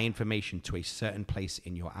you my information to a certain place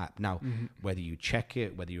in your app. Now, whether you check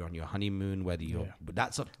it, whether you're on your honeymoon, whether you're, but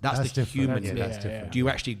that's the human bit. That's different. Do you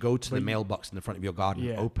actually go to the mailbox in the front of your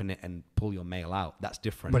garden, open it, and pull your mail out? That's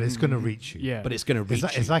different. But it's going to reach you. Yeah. But it's going to reach you.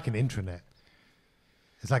 It's like an intranet.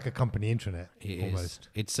 It's like a company intranet. Almost.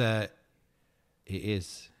 It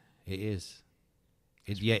is.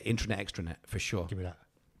 Yeah, intranet, extranet, for sure. Give me that.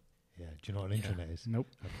 Yeah. Do you know what an intranet is? Nope.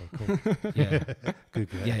 Okay, cool. Yeah.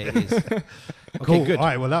 Google it. Yeah, it is. Okay, cool. good. All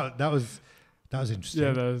right. Well, that was interesting.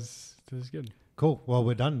 Yeah, that was good. Cool. Well,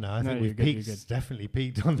 we're done now. I think we've peaked. Good. Definitely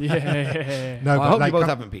peaked on that. Yeah. No, I but hope like you both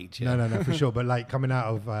haven't peaked. Yeah. No, for sure. But like coming out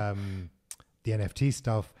of the NFT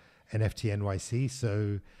stuff, NFT NYC.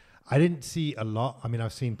 So I didn't see a lot. I mean,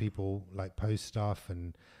 I've seen people like post stuff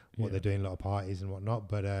and what they're doing, a lot of parties and whatnot.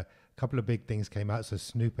 But a couple of big things came out. So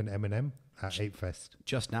Snoop and Eminem at 8 Fest.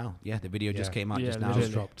 Just now. Yeah, the video just came out Yeah, just now. literally.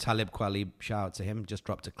 Just dropped. Talib Kweli, shout out to him, just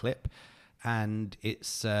dropped a clip. And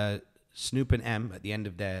it's Snoop and M at the end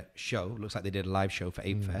of their show. Looks like they did a live show for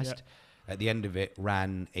 8 Fest. At the end of it,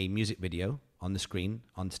 ran a music video on the screen,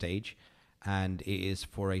 on stage. And it is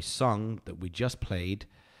for a song that we just played.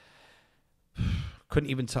 Couldn't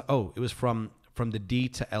even tell. Oh, it was from the D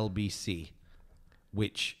to LBC,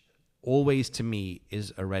 which always to me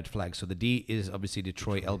is a red flag. So the D is obviously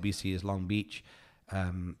Detroit, LBC is Long Beach,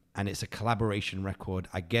 and it's a collaboration record.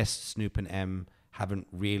 I guess Snoop and M haven't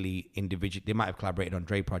really individually, they might have collaborated on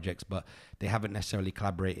Dre projects, but they haven't necessarily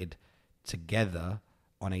collaborated together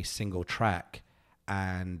on a single track.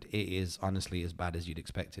 And it is honestly as bad as you'd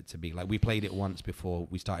expect it to be. Like, we played it once before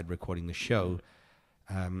we started recording the show.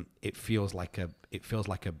 It feels like a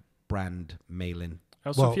brand mail-in. It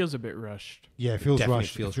also feels a bit rushed. Yeah, it feels Definitely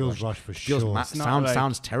rushed. feels it feels rushed. rushed for Feels sure.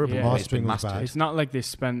 sounds terrible. Yeah. The way it's been Mastering was mastered. bad. It's not like they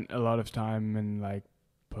spent a lot of time and like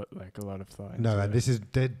put like a lot of thought into No, it. and this is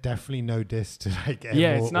definitely no diss to like M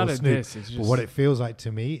Yeah, or, it's not or a Snoop. diss. It's just But what it feels like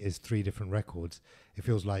to me is 3 different records. It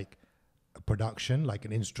feels like a production, like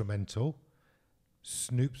an instrumental,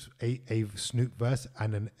 Snoop's a Snoop verse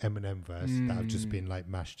and an Eminem verse that have just been like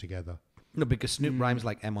mashed together. No, because Snoop rhymes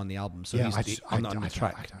like M on the album, so he's on the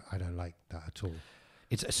track. I don't like that at all.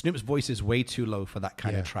 It's Snoop's voice is way too low for that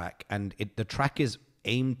kind of track, and the track is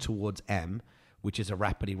aimed towards M, which is a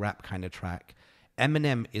rappity rap kind of track.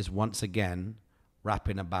 Eminem is once again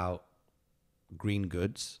rapping about green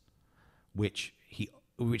goods, which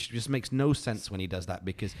just makes no sense when he does that,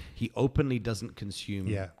 because he openly doesn't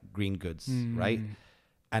consume green goods, right?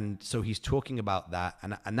 And so he's talking about that,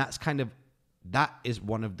 and that's kind of, that is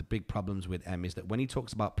one of the big problems with M, is that when he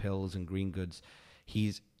talks about pills and green goods,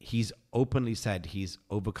 he's openly said he's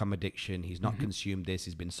overcome addiction, he's not consumed this,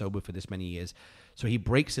 he's been sober for this many years. So he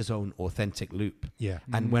breaks his own authentic loop. Yeah.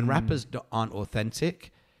 And when rappers aren't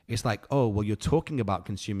authentic, it's like, oh, well, you're talking about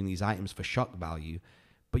consuming these items for shock value,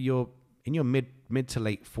 but you're in your mid to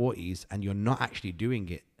late 40s and you're not actually doing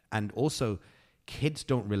it. And also, kids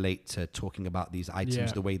don't relate to talking about these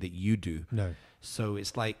items the way that you do. No. So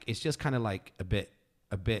it's like, it's just kind of like a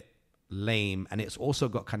bit lame, and it's also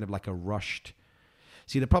got kind of like a rushed.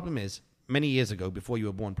 See, the problem is, many years ago, before you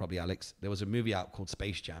were born, probably, Alex, there was a movie out called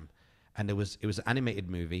Space Jam, and it was an animated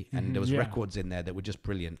movie, and there was records in there that were just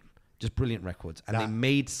brilliant records, and they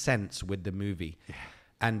made sense with the movie,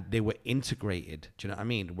 and they were integrated. Do you know what I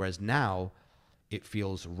mean? Whereas now, it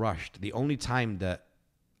feels rushed. The only time that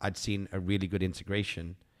I'd seen a really good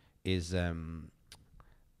integration is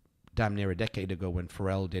damn near a decade ago when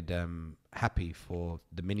Pharrell did Happy for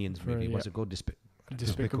the Minions movie. What's it called?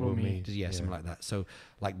 Despicable Me. Yeah, something like that. So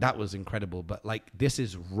like that was incredible, but like this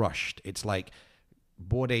is rushed. It's like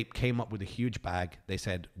Bored Ape came up with a huge bag. They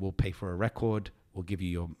said, we'll pay for a record, we'll give you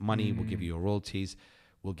your money, we'll give you your royalties,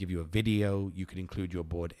 we'll give you a video, you can include your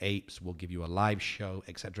Bored Apes, we'll give you a live show,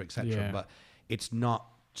 etc., etc. Yeah. But it's not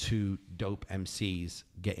two dope MCs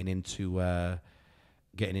getting into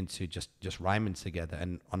just rhyming together.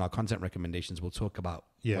 And on our content recommendations, we'll talk about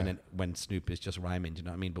when Snoop is just rhyming. Do you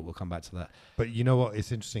know what I mean? But we'll come back to that. But you know what?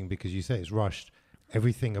 It's interesting because you say it's rushed.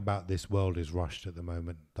 Everything about this world is rushed at the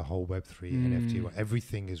moment. The whole Web3 NFT,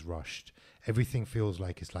 everything is rushed. Everything feels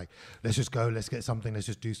like it's like, let's just go, let's get something, let's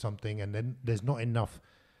just do something. And then there's not enough.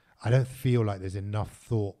 I don't feel like there's enough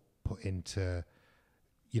thought put into,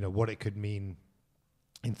 what it could mean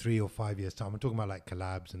in 3 or 5 years' time. I'm talking about like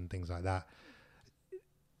collabs and things like that.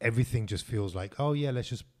 Everything just feels like, oh yeah,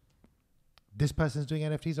 this person's doing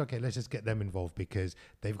NFTs. Okay, let's just get them involved because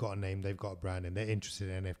they've got a name, they've got a brand, and they're interested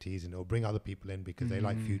in NFTs, and it'll bring other people in because they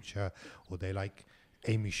like Future, or they like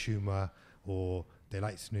Amy Schumer, or they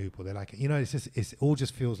like Snoop, or they like, it all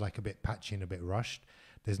just feels like a bit patchy and a bit rushed.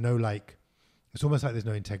 There's no it's almost like there's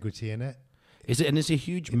no integrity in it. Is it? And it's a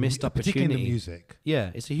huge missed opportunity. Particularly in the music.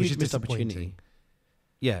 Yeah, it's a huge missed opportunity.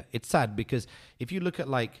 Yeah, it's sad because if you look at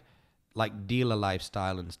like dealer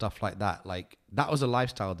lifestyle and stuff like that, like that was a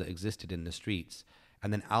lifestyle that existed in the streets,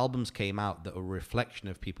 and then albums came out that were a reflection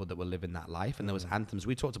of people that were living that life. And there was anthems.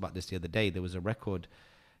 We talked about this the other day. There was a record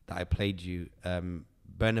that I played you,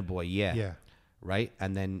 Burna Boy, right?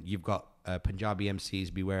 And then you've got Punjabi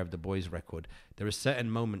MC's Beware of the Boys record. There are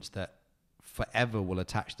certain moments that forever will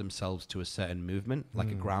attach themselves to a certain movement,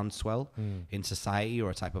 like a groundswell in society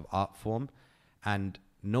or a type of art form, and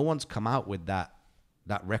no one's come out with that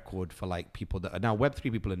record for like people that are now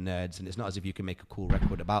Web3 people are nerds, and it's not as if you can make a cool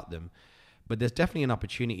record about them, but there's definitely an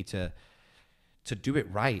opportunity to do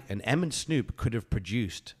it right. And M and Snoop could have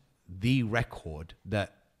produced the record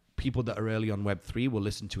that people that are early on Web3 will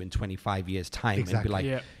listen to in 25 years time and be Exactly. like,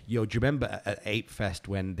 Yeah. yo, do you remember at Ape Fest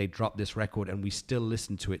when they dropped this record and we still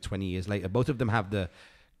listen to it 20 years later? Both of them have the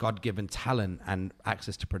God-given talent and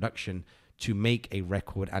access to production to make a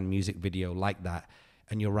record and music video like that.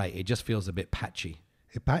 And you're right, it just feels a bit patchy.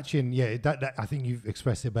 Patchy, and yeah, that I think you've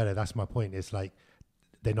expressed it better. That's my point. It's like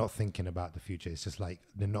they're not thinking about the future. It's just like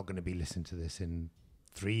they're not going to be listening to this in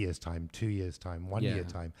 3 years' time, 2 years' time, 1 year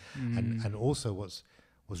time. And also what's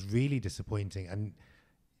really disappointing, and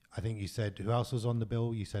I think you said, who else was on the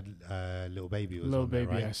bill? You said Lil Baby was Lil on there,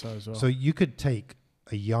 Baby, right? I saw as well. So you could take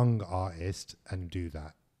a young artist and do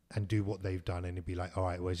that and do what they've done, and it'd be like, all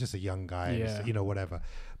right, well, it's just a young guy, and it's, you know, whatever.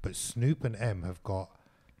 But Snoop and M have got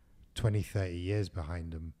 20, 30 years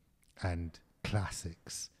behind them and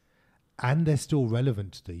classics, and they're still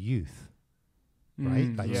relevant to the youth,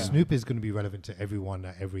 right? Like Snoop is going to be relevant to everyone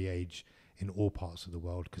at every age in all parts of the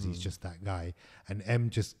world because he's just that guy, and M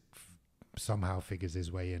just somehow figures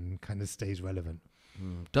his way in, kind of stays relevant.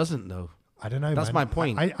 Doesn't though. I don't know. That's man. my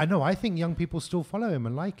point. I know. I think young people still follow him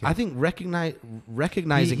and like him. I think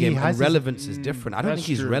recognizing He him has and his- relevance is different. I don't think That's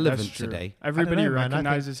he's true, relevant that's true. today. Everybody man. I think-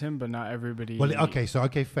 recognizes him, but not everybody. Well, okay,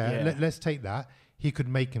 fair. Yeah. Let's take that. He could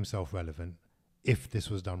make himself relevant if this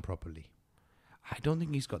was done properly. I don't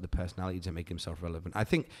think he's got the personality to make himself relevant. I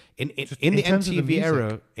think in Just the in terms of the MTV music.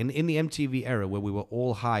 era, in the MTV era where we were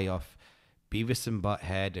all high off Beavis and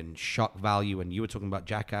Butthead and shock value, and you were talking about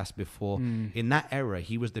Jackass before. In that era,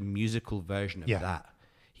 he was the musical version of that.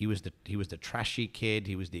 He was the trashy kid.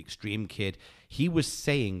 He was the extreme kid. He was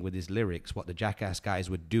saying with his lyrics what the Jackass guys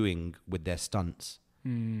were doing with their stunts,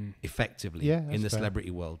 effectively Yeah, in the that's fair.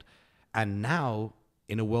 celebrity world. And now,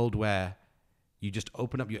 in a world where you just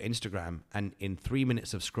open up your Instagram and in 3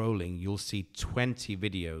 minutes of scrolling, you'll see 20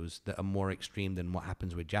 videos that are more extreme than what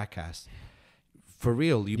happens with Jackass. For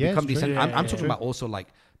real, you become it's these. true. I'm talking True. about also like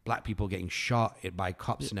black people getting shot by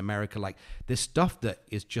cops in America. Like there's stuff that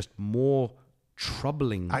is just more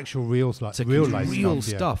troubling. Actual real stuff, to real life real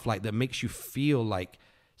stuff. stuff like that makes you feel like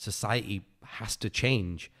society has to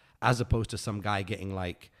change, as opposed to some guy getting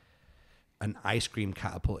like an ice cream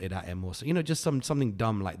catapulted at him, or so, you know, just something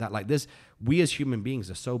dumb like that. Like we as human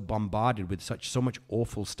beings are so bombarded with so much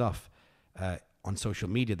awful stuff on social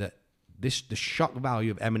media that the shock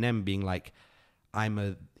value of Eminem being like, I'm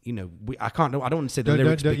a, you know, I don't want to say the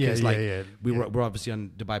lyrics because we're obviously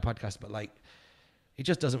on Dubai podcast, but like it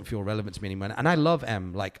just doesn't feel relevant to me anymore. And I love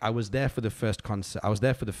M. Like I was there for the first concert, I was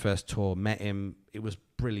there for the first tour, met him, it was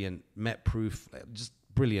brilliant. Met Proof, just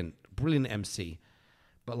brilliant MC.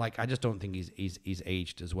 But like I just don't think he's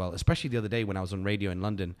aged as well. Especially the other day when I was on radio in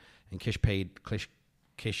London and Kish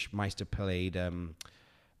Meister played a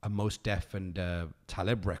Most Def and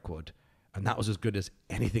Talib record. And that was as good as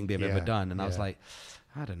anything they've ever done. And I was like,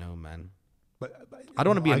 I don't know, man. But I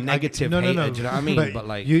don't want to be a negative hater. Do you know what I mean? But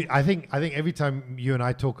like, I think every time you and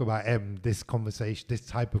I talk about M, this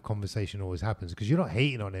type of conversation always happens because you're not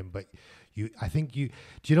hating on him, but do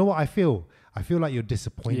you know what I feel? I feel like you're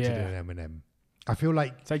disappointed in Eminem. I feel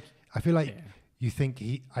like you think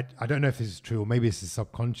I don't know if this is true or maybe this is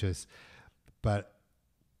subconscious, but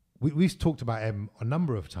we've talked about M a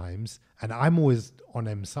number of times, and I'm always on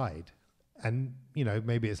M's side. And, you know,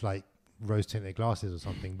 maybe it's like rose-tinted glasses or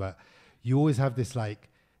something, but you always have this, like,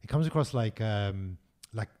 it comes across like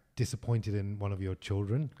disappointed in one of your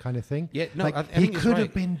children kind of thing. Yeah, no, like, I he think could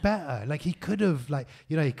have been better. Like, he could have, like,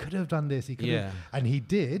 you know, he could have done this. He could have, and he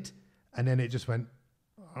did. And then it just went,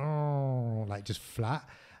 oh, like just flat.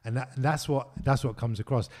 And that's what comes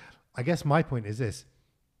across. I guess my point is this.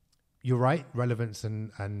 You're right. Relevance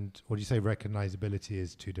and what do you say? Recognizability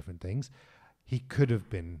is two different things. He could have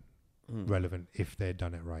been relevant if they had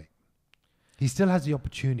done it right. He still has the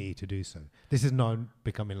opportunity to do so. This is not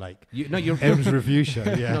becoming like M's review show.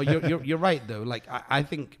 Yeah. No, you're right though. Like I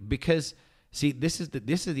think because see, this is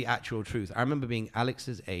the actual truth. I remember being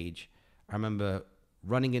Alex's age. I remember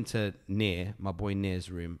running into my boy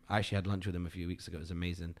Near's room. I actually had lunch with him a few weeks ago. It was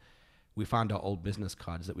amazing. We found our old business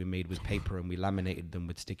cards that we made with paper and we laminated them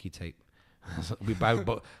with sticky tape. We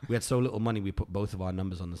had so little money, we put both of our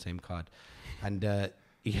numbers on the same card. And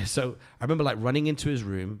so I remember like running into his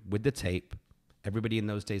room with the tape. Everybody in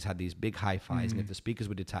those days had these big hi-fis, and if the speakers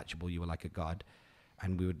were detachable, you were like a god.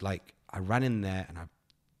 And we would I ran in there, and I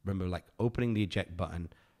remember like opening the eject button,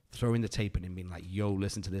 throwing the tape in and being like, yo,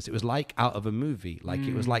 listen to this. It was like out of a movie. Like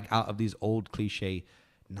it was like out of these old cliche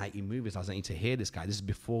 90 movies. I was like, I need to hear this guy. This is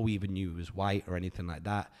before we even knew he was white or anything like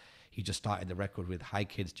that. He just started the record with, hi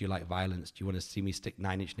kids, do you like violence? Do you want to see me stick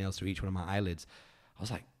 9-inch nails through each one of my eyelids? I was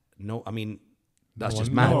like, no, I mean, That's No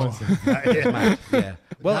just one- mad. no one says that, yeah. It's mad. Yeah.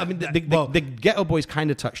 Well, I mean, well- the Ghetto Boys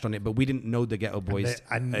kind of touched on it, but we didn't know the Ghetto Boys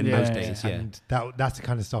And in Yeah, those yeah, days. yeah. Yeah. And that's the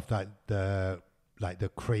kind of stuff that the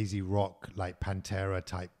crazy rock, like Pantera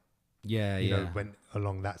type, Yeah. you Yeah. know, went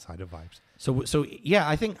along that side of vibes. So yeah,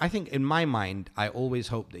 I think in my mind, I always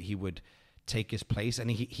hoped that he would take his place,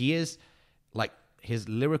 and he is like his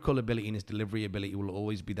lyrical ability and his delivery ability will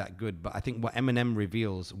always be that good. But I think what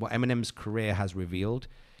Eminem's career has revealed,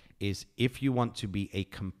 is if you want to be a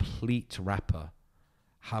complete rapper,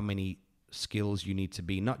 how many skills you need to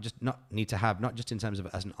be, not just in terms of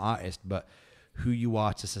as an artist, but who you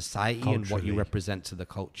are to society and what you Culturally. represent to the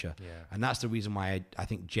culture. Yeah. And that's the reason why I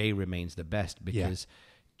think Jay remains the best, because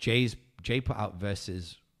Jay put out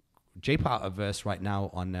a verse right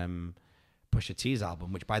now on Pusha T's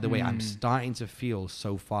album, which by the way, I'm starting to feel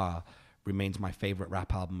so far remains my favorite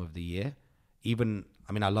rap album of the year.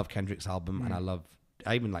 I love Kendrick's album and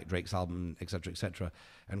I even like Drake's album, etc.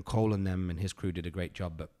 And Cole and them and his crew did a great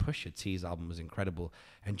job, but Pusha T's album was incredible,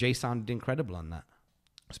 and Jay sounded incredible on that.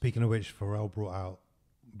 Speaking of which, Pharrell brought out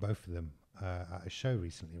both of them at a show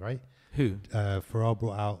recently, right? Who? Pharrell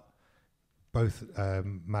brought out both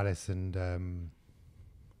Malice and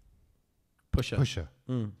Pusha.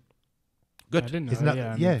 Good. I didn't know. Isn't that, yeah,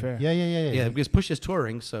 I mean, yeah, fair. yeah. Because Pusha's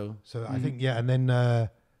touring, so So I think, and then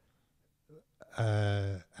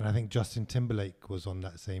and I think Justin Timberlake was on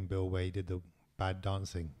that same bill where he did the bad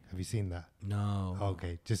dancing. Have you seen that? no.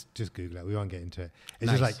 Okay, just Google it. We won't get into it. It's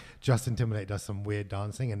Nice. just like Justin Timberlake does some weird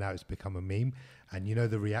dancing, and now it's become a meme. And you know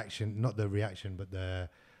the reaction, not the reaction, but the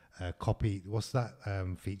copy. What's that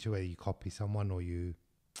feature where you copy someone or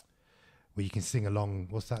where you can sing along?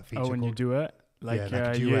 What's that feature Oh, when called? you do it, like like a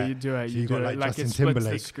yeah, duet. you do it. So You you do got, it like, like Justin it splits the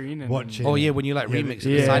Timberlake screen and watching. Oh yeah, when you like remix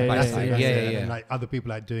yeah, side by yeah, side. yeah, Yeah. And like other people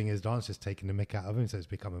like doing his dance, just taking the mick out of him, so it's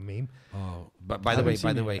become a meme. Oh, but by I the haven't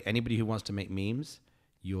seen way, it. anybody who wants to make memes,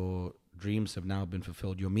 your dreams have now been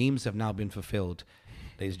fulfilled. Your memes have now been fulfilled,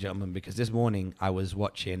 ladies and gentlemen, because this morning I was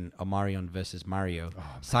watching Omarion versus Mario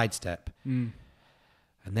sidestep, and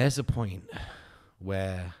there's a point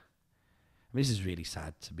where this is really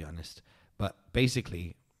sad, to be honest, but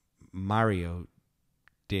basically Mario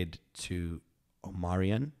did to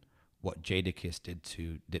Omarion what Jadakiss did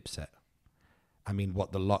to Dipset. I mean,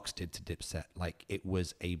 what the Locks did to Dipset. Like, it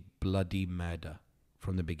was a bloody murder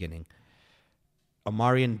from the beginning.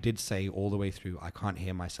 Omarion did say all the way through, I can't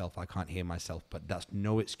hear myself, but that's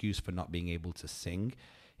no excuse for not being able to sing.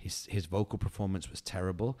 His vocal performance was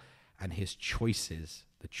terrible, and his choices,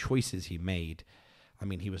 the choices he made, I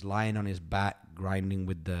mean, he was lying on his back, grinding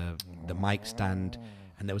with the mic stand,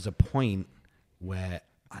 and there was a point where,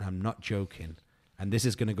 and I'm not joking, and this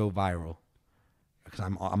is going to go viral, because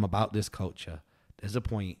I'm about this culture. There's a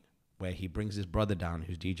point where he brings his brother down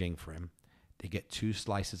who's DJing for him. They get 2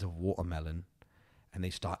 slices of watermelon, and they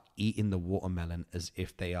start eating the watermelon as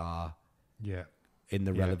if they are in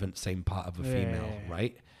the relevant same part of a female,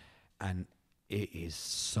 right? And it is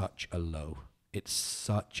such a low. It's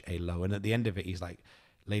such a low. And at the end of it, he's like,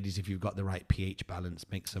 ladies, if you've got the right pH balance,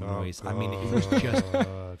 make some noise. God. I mean, it was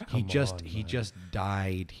just, he just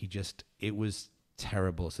died. It was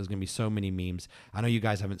terrible. So there's going to be so many memes. I know you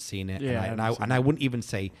guys haven't seen it. Yeah, and I wouldn't even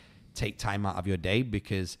say take time out of your day,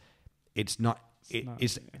 because it's not,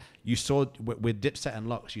 you saw with Dipset and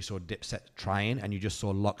Locks, you saw Dipset trying, and you just saw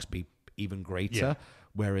Locks be even greater. Yeah.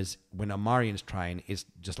 Whereas when Omarion's trying, it's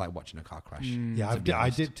just like watching a car crash. Yeah, I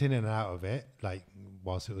dipped in and out of it, like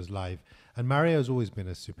whilst it was live. And Mario's always been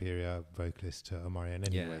a superior vocalist to Omarion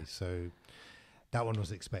anyway, so that one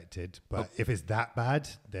was expected. But if it's that bad,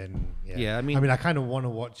 then Yeah, I mean, I kind of want to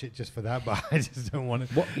watch it just for that, but I just don't want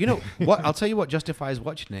to. What I'll tell you what justifies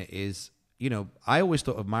watching it is, I always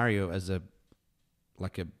thought of Mario as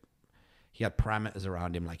he had parameters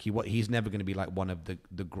around him. Like he's never going to be like one of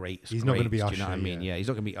the greats. He's not going to be do Usher. You know what I mean? Yeah, he's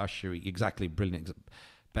not going to be Usher. Exactly, brilliant.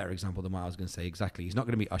 Better example than what I was going to say. Exactly, he's not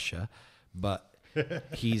going to be Usher, but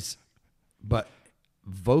but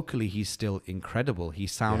vocally he's still incredible. He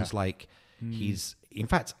sounds like he's. In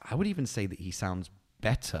fact, I would even say that he sounds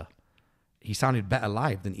better. He sounded better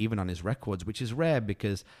live than even on his records, which is rare,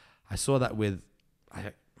 because I saw that with.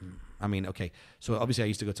 I mean, okay, so obviously I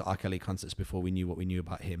used to go to R. Kelly concerts before we knew what we knew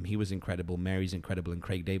about him. He was incredible. Mary's incredible, and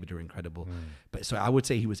Craig David are incredible. But so I would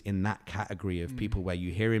say he was in that category of people where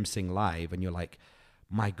you hear him sing live and you're like,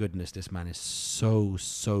 my goodness, this man is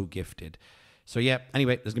so gifted. So yeah,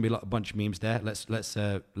 anyway, there's gonna be a bunch of memes there. Let's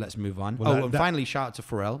move on. Well, and finally, shout out to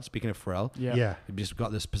Pharrell. Speaking of Pharrell, Yeah. we've just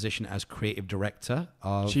got this position as creative director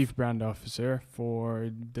of Chief Brand Officer for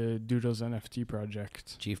the Doodles NFT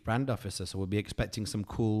project. Chief Brand Officer. So we'll be expecting some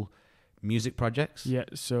cool music projects? Yeah,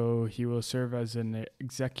 so he will serve as an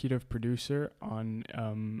executive producer on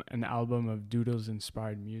an album of Doodle's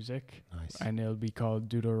inspired music. Nice. And it'll be called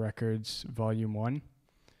Doodle Records Volume 1.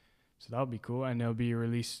 So that'll be cool. And it'll be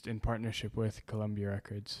released in partnership with Columbia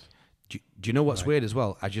Records. Do you know what's weird as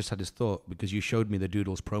well? I just had this thought because you showed me the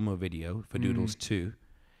Doodles promo video for Doodles 2.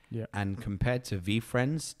 Yeah. And compared to V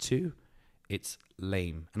Friends 2, it's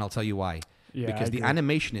lame. And I'll tell you why. Yeah, because I the agree.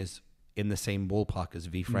 animation is in the same ballpark as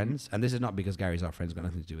V Friends. And this is not because Gary's our friend, it's got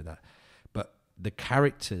nothing to do with that. But the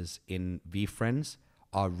characters in V Friends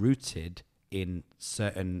are rooted in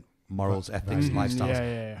certain morals, ethics, lifestyles.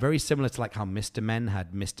 Yeah. Very similar to like how Mr. Men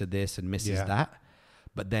had Mr. This and Mrs. That.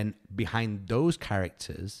 But then behind those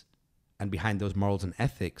characters and behind those morals and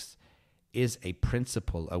ethics is a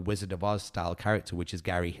principal, a Wizard of Oz style character, which is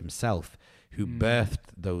Gary himself, who birthed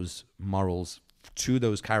those morals to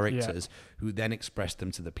those characters, who then expressed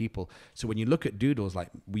them to the people. So when you look at Doodles, like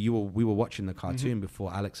we were watching the cartoon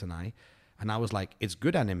before, Alex and I was like, it's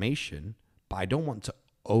good animation, but I don't want to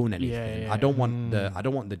own anything. I don't want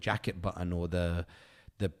the jacket button or the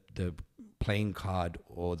playing card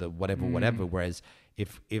or the whatever. Whereas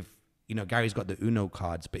if you know, Gary's got the Uno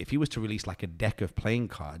cards, but if he was to release like a deck of playing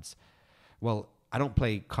cards, well, I don't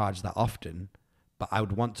play cards that often, but I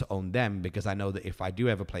would want to own them because I know that if I do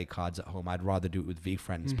ever play cards at home, I'd rather do it with V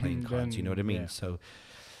Friends playing cards. You know what I mean? So,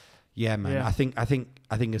 yeah, man. Yeah. I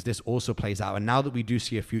think as this also plays out, and now that we do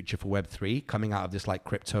see a future for Web3 coming out of this like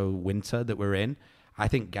crypto winter that we're in, I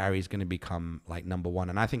think Gary's going to become like number one.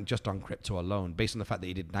 And I think just on crypto alone, based on the fact that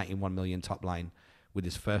he did 91 million top line with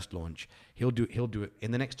his first launch, he'll do it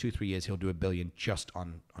in the next 2-3 years. He'll do $1 billion just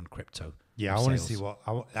on crypto. Yeah, I want to see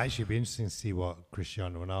actually it'd be interesting to see what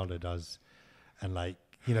Cristiano Ronaldo does, and like,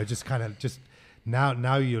 you know, just kind of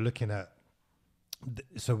now you're looking at.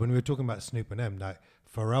 So when we were talking about Snoop and them, like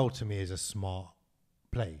Pharrell to me is a smart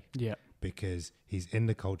play. Yeah. Because he's in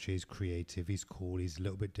the culture, he's creative, he's cool, he's a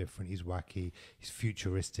little bit different, he's wacky, he's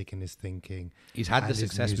futuristic in his thinking. He's had the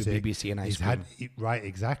success with BBC and Ice Cream. Right,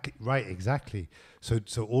 exactly.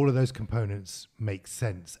 So all of those components make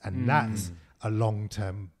sense, and that's a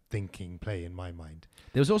long-term thinking play in my mind.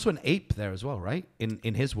 There was also an ape there as well, right?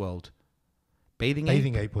 In his world. Bathing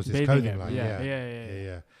Ape was his clothing line.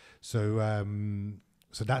 Yeah.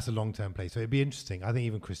 So that's a long-term play. So it'd be interesting. I think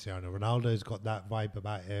even Cristiano Ronaldo's got that vibe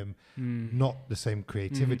about him. Not the same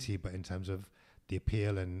creativity, but in terms of the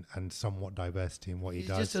appeal and somewhat diversity in what he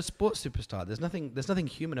does. He's just a sports superstar. There's nothing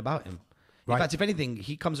human about him. In fact, if anything,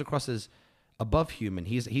 he comes across as above human.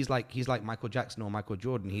 He's like Michael Jackson or Michael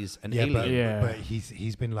Jordan. He's an alien. But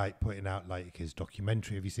he's been like putting out like his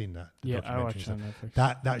documentary. Have you seen that? I watched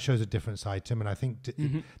that. That shows a different side to him. And I think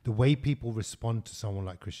the way people respond to someone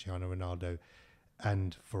like Cristiano Ronaldo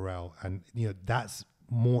and Pharrell, and you know, that's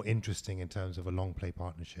more interesting in terms of a long play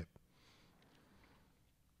partnership.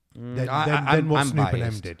 Than what Snoop and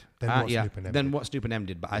M did. Than what Snoop and M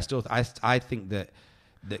did. But I think that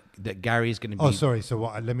Gary's going to be. Oh, sorry. So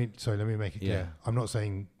what? Let me make it clear. I'm not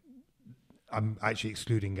saying. I'm actually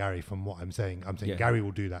excluding Gary from what I'm saying. I'm saying Gary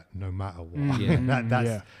will do that no matter what.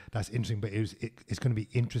 That's interesting. But it's going to be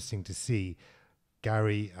interesting to see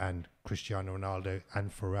Gary and Cristiano Ronaldo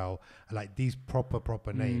and Pharrell, like these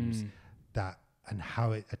proper names, that and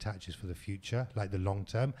how it attaches for the future, like the long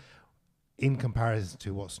term, in comparison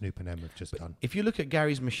to what Snoop and M have just done. If you look at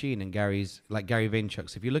Gary's machine and Gary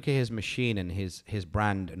Vaynerchuk's, if you look at his machine and his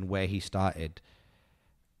brand and where he started,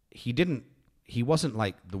 he wasn't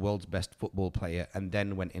like the world's best football player and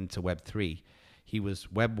then went into Web3. He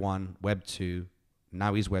was Web 1, Web 2,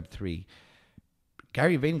 now he's Web 3.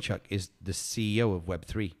 Gary Vaynerchuk is the CEO of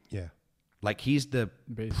Web3. Yeah. Like he's the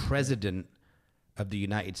president of the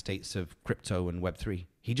United States of crypto and Web3.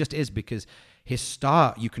 He just is, because his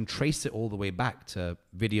start, you can trace it all the way back to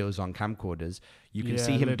videos on camcorders. You can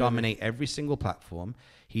see him dominate every single platform.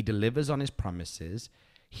 He delivers on his promises.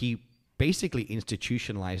 He basically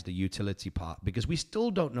institutionalized the utility part, because we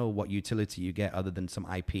still don't know what utility you get other than some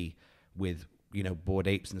IP with, you know, Bored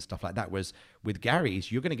Apes and stuff like that. Whereas with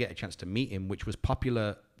Gary's, you're going to get a chance to meet him, which was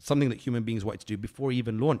popular, something that human beings wanted to do before he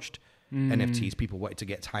even launched NFTs. People wanted to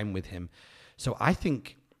get time with him. So I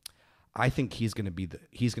think he's going to be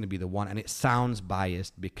the one. And it sounds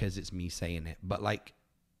biased because it's me saying it, but like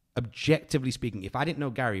objectively speaking, if I didn't know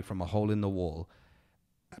Gary from a hole in the wall,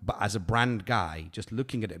 but as a brand guy, just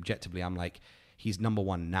looking at it objectively, I'm like, he's number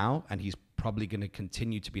one now, and he's probably going to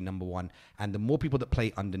continue to be number one. And the more people that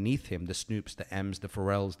play underneath him, the Snoops, the M's, the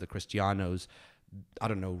Pharrells, the Cristianos, I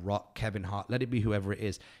don't know, Rock, Kevin Hart, let it be whoever it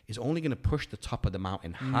is only going to push the top of the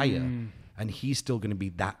mountain higher. And he's still going to be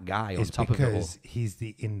that guy on top of it all. Because he's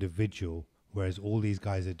the individual, whereas all these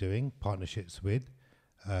guys are doing partnerships with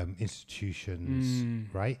institutions,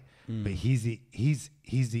 right? But he's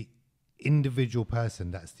the individual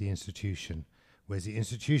person that's the institution, whereas the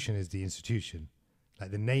institution is the institution.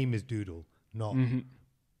 Like the name is Doodle, not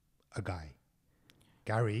a guy.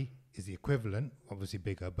 Gary is the equivalent, obviously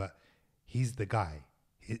bigger, but he's the guy.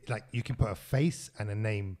 Like you can put a face and a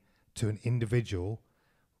name to an individual,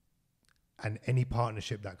 and any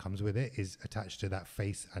partnership that comes with it is attached to that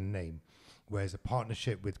face and name. Whereas a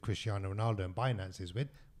partnership with Cristiano Ronaldo and Binance is with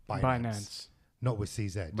Binance. Not with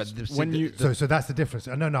CZ. But So that's the difference.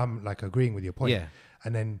 No, I'm like agreeing with your point. Yeah.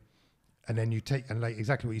 And then you take, and like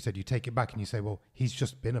exactly what you said, you take it back and you say, well, he's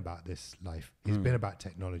just been about this life. He's been about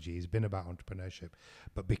technology. He's been about entrepreneurship.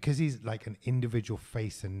 But because he's like an individual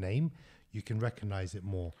face and name, you can recognize it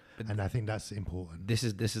more. And I think that's important. This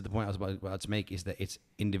is the point I was about to make, is that it's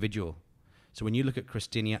individual. So when you look at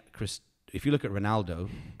if you look at Ronaldo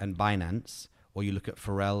and Binance, or you look at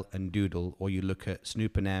Pharrell and Doodle, or you look at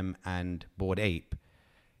Snoop and M and Bored Ape,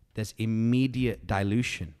 there's immediate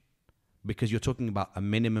dilution, because you're talking about a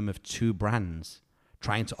minimum of 2 brands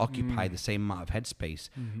trying to occupy the same amount of headspace.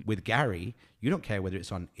 With Gary, you don't care whether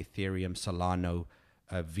it's on Ethereum, Solano,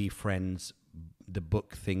 VFriends, the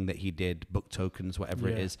book thing that he did, book tokens, whatever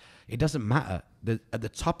it is. It doesn't matter. At the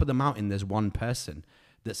top of the mountain, there's one person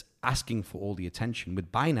that's asking for all the attention. With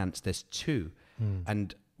Binance, there's 2.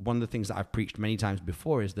 And one of the things that I've preached many times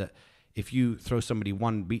before is that if you throw somebody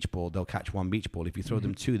 1 beach ball, they'll catch 1 beach ball. If you throw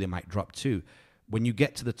them 2, they might drop 2. When you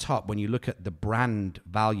get to the top, when you look at the brand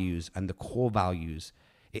values and the core values,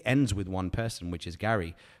 it ends with 1 person, which is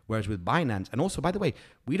Gary. Whereas with Binance, and also, by the way,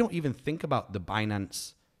 we don't even think about the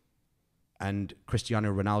Binance and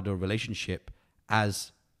Cristiano Ronaldo relationship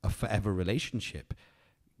as a forever relationship.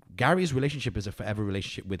 Gary's relationship is a forever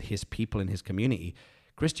relationship with his people and his community.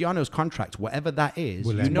 Cristiano's contract, whatever that is,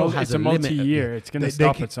 has a multi-year. It's going to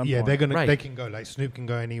stop at some point. Yeah, they can go. Like Snoop can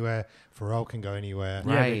go anywhere. Pharrell can go anywhere.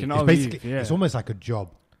 Yeah, they can all leave. Yeah. It's almost like a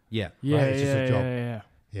job. Yeah. Right? It's just a job.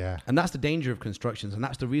 Yeah. And that's the danger of constructions. And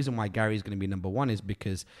that's the reason why Gary's going to be number 1, is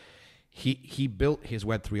because he built his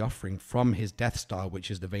Web3 offering from his Death Star,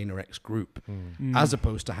 which is the VaynerX group, as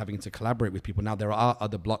opposed to having to collaborate with people. Now, there are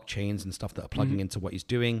other blockchains and stuff that are plugging into what he's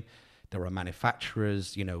doing. There are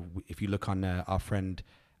manufacturers. You know, if you look on our friend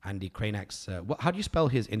Andy Kranak's, how do you spell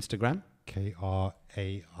his Instagram? Krainanak.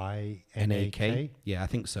 Yeah, I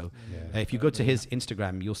think so. Yeah. If you go to his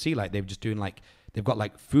Instagram, you'll see like they've got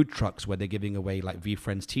like food trucks where they're giving away like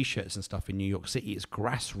VFriends t-shirts and stuff in New York City. It's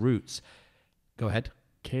grassroots. Go ahead.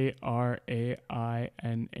 Krainanak.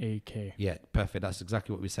 Yeah, perfect. That's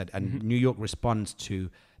exactly what we said. And New York responds to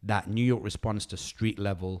that. New York responds to street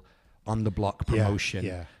level, on the block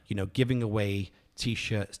promotion. You know, giving away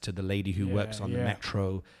t-shirts to the lady who works on the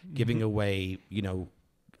metro, giving away, you know,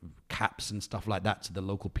 caps and stuff like that to the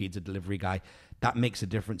local pizza delivery guy. That makes a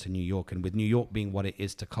difference in New York. And with New York being what it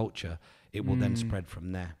is to culture, it will then spread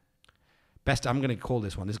from there. I'm going to call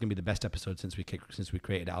this one. This is going to be the best episode since we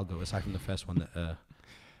created ALGO, aside from the first one that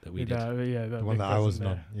we did. The one that I was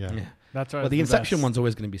on. Yeah. That's right. Well, the Inception one's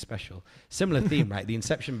always going to be special. Similar theme, right? The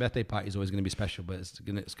Inception birthday party is always going to be special, but it's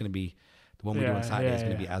going to be the one we do on Saturday is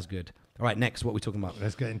going to be as good. All right, next, what are we talking about?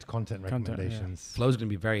 Let's get into content recommendations. Flo's going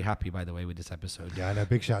to be very happy, by the way, with this episode. Yeah, I know.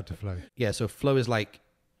 Big shout out to Flo. Yeah, so Flo is like,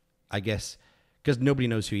 I guess, because nobody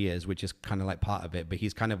knows who he is, which is kind of like part of it, but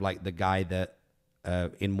he's kind of like the guy that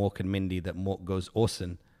in Mork and Mindy that Mork goes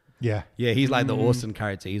Orson. Yeah. Yeah, he's like the Orson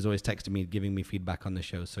character. He's always texting me, giving me feedback on the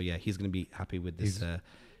show. So yeah, he's going to be happy with this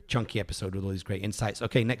chunky episode with all these great insights.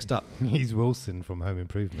 Okay, next up. He's Wilson from Home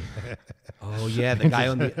Improvement. Oh yeah, the guy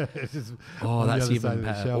on the... that's even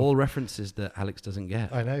better. All references that Alex doesn't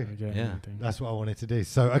get. I know. Yeah. That's what I wanted to do.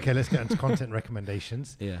 So, okay, let's get into content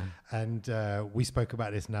recommendations. Yeah. And we spoke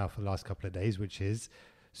about this now for the last couple of days, which is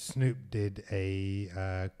Snoop did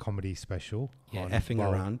a comedy special. Yeah,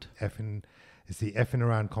 Around. It's the Effing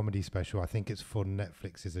Around comedy special. I think it's for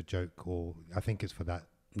Netflix as a joke, or I think it's for that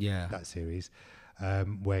series,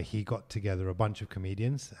 where he got together a bunch of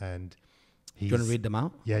comedians and do you want to read them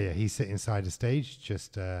out? Yeah. He's sitting inside a stage,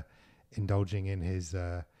 just indulging in his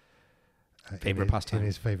favorite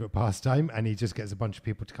pastime, and he just gets a bunch of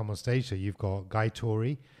people to come on stage. So you've got Guy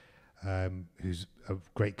Torry, who's a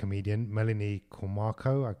great comedian, Melanie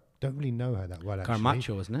Cormaco. I don't really know her that well, actually.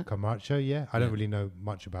 Camacho, wasn't it? Camacho, yeah. I don't really know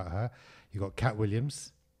much about her. You've got Cat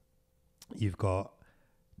Williams. You've got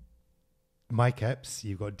Mike Epps.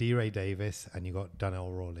 You've got D. Ray Davis. And you've got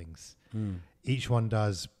Donnell Rawlings. Each one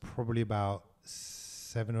does probably about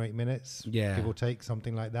 7 or 8 minutes, give or take,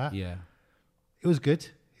 something like that. Yeah. It was good.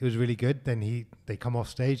 It was really good. Then they come off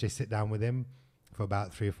stage. They sit down with him for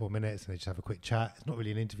about 3 or 4 minutes and they just have a quick chat. It's not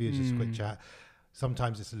really an interview. It's just a quick chat.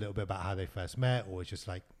 Sometimes it's a little bit about how they first met, or it's just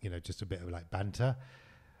like, just a bit of like banter.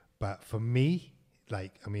 But for me,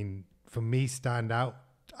 stand out.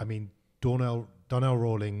 I mean, Donnell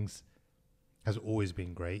Rawlings has always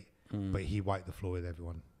been great, but he wiped the floor with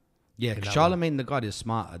everyone. Yeah, Charlemagne the God is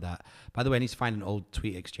smart at that. By the way, I need to find an old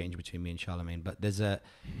tweet exchange between me and Charlemagne. But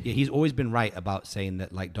he's always been right about saying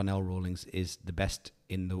that like Donnell Rawlings is the best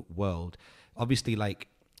in the world. Obviously, like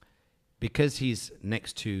because he's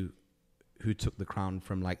next to who took the crown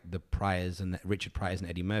from like the Pryors and Richard Pryors and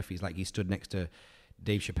Eddie Murphy's, like he stood next to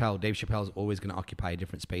Dave Chappelle. Dave Chappelle's always going to occupy a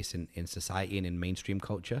different space in society and in mainstream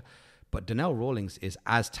culture. But Donnell Rawlings is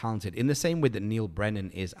as talented in the same way that Neil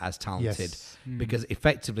Brennan is as talented, because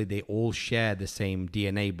effectively they all share the same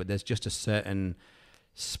DNA, but there's just a certain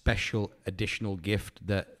special additional gift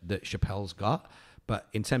that Chappelle's got. But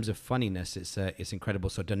in terms of funniness, it's incredible.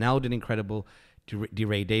 So Donnell did incredible,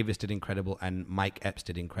 DeRay Davis did incredible, and Mike Epps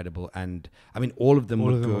did incredible. And I mean, all of them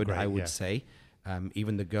were good, great, I would say.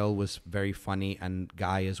 Even the girl was very funny, and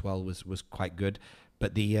Guy as well was quite good.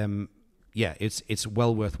 But it's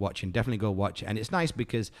well worth watching. Definitely go watch it. And it's nice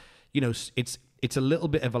because, it's a little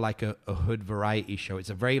bit of a hood variety show. It's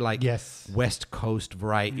a very West Coast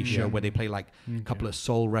variety show where they play like a couple of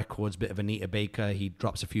soul records, bit of Anita Baker. He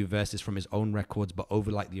drops a few verses from his own records, but over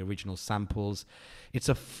like the original samples. It's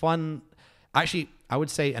a fun, actually, I would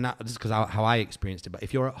say, and this is because how I experienced it, but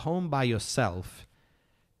if you're at home by yourself,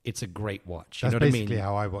 it's a great watch. That's basically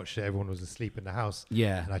how I watched it. Everyone was asleep in the house.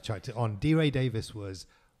 Yeah. And I chucked it on. DeRay Davis was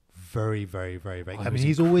very, very, very, very. I mean,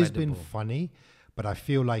 he's always been funny, but I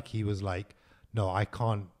feel like he was like, no, I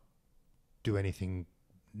can't do anything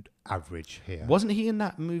average here. Wasn't he in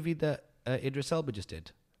that movie that Idris Elba just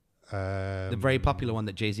did? The very popular one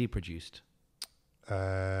that Jay-Z produced?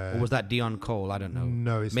 Or was that Dion Cole? I don't know.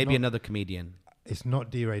 No, it's maybe not, another comedian. It's not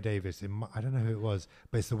DeRay Davis. I don't know who it was,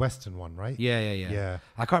 but it's the Western one, right? Yeah.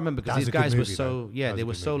 I can't remember because these guys were so they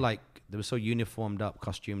were so uniformed up,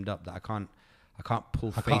 costumed up that I can't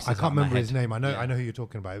pull faces. I can't remember his name. I know who you're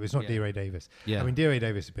talking about. It was not DeRay Davis. Yeah. I mean, DeRay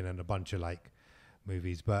Davis has been in a bunch of like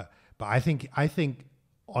movies, but I think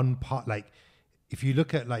on part, like if you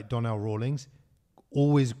look at like Donnell Rawlings,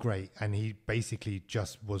 always great, and he basically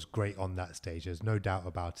just was great on that stage. There's no doubt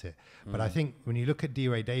about it. But I think when you look at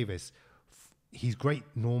DeRay Davis, he's great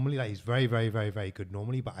normally. Like he's very, very, very, very good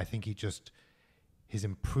normally. But I think his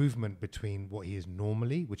improvement between what he is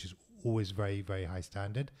normally, which is always very, very high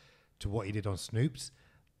standard, to what he did on Snoop's,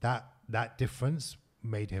 that difference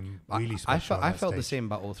made him really special. I felt the same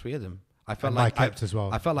about all three of them. I felt like Mike Epps as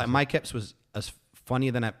well. I felt like Mike Epps was as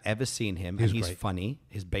funnier than I've ever seen him, and he's great. funny.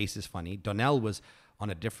 His bass is funny. Donnell was on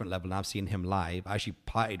a different level, and I've seen him live. I actually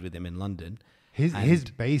partied with him in London. His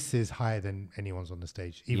bass is higher than anyone's on the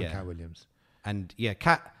stage, even Cat Williams. And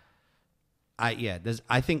Cat,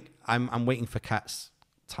 I think I'm waiting for Cat's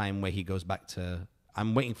time where he goes back to.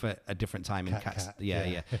 I'm waiting for a different time in Cat's.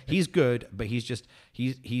 Yeah. He's good, but he's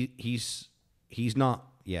not.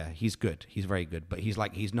 Yeah, he's good. He's very good, but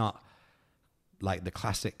he's not like the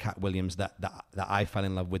classic Cat Williams that I fell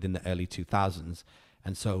in love with in the early 2000s.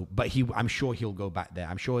 And so, but I'm sure he'll go back there.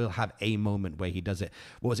 I'm sure he'll have a moment where he does it.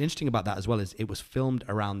 What was interesting about that as well is it was filmed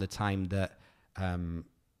around the time that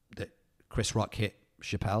that Chris Rock hit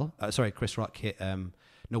Chappelle.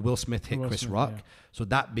 Will Smith hit Chris Rock. Yeah. So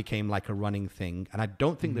that became like a running thing. And I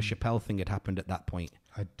don't think the Chappelle thing had happened at that point.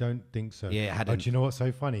 I don't think so. Yeah, it hadn't. Do you know what's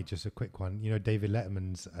so funny? Just a quick one. You know, David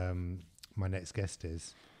Letterman's My Next Guest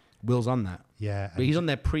is. Will's on that. Yeah. But he's on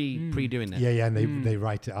there pre-doing it. Yeah, and they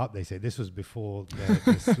write it up. They say this was before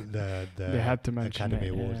the they had to mention Academy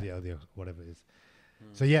Awards, whatever it is.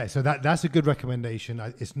 So that's a good recommendation.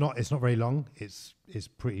 It's not very long. It's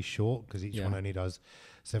pretty short because each one only does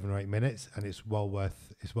 7 or 8 minutes, and it's well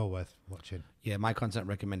worth watching. Yeah, my content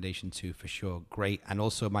recommendation too, for sure. Great. And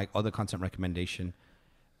also my other content recommendation,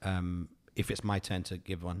 if it's my turn to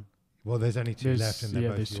give one. Well, there's only two left, and they're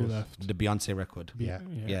both there's yours. 2 left. The Beyonce record.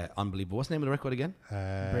 Yeah, Unbelievable. What's the name of the record again?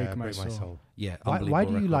 Break My Soul. Yeah, why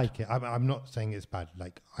do you record. like it? I'm not saying it's bad.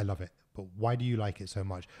 Like, I love it, but why do you like it so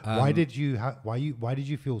much? Why did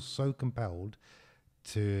you feel so compelled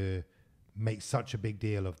to make such a big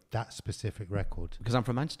deal of that specific record? Because I'm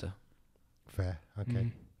from Manchester. Fair,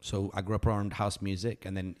 okay. So I grew up around house music,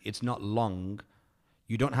 and then it's not long.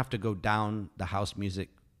 You don't have to go down the house music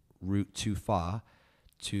route too far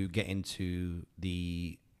to get into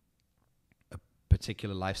a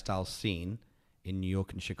particular lifestyle scene in New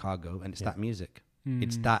York and Chicago, and it's that music.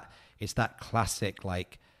 It's that classic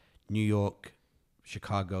like New York,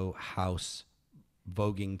 Chicago house,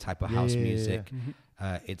 voguing type of house music.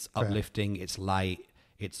 It's uplifting, it's light,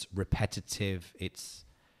 it's repetitive, it's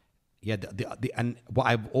and what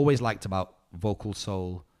I've always liked about vocal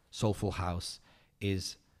soul, soulful house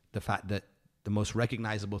is the fact that the most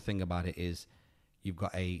recognizable thing about it is you've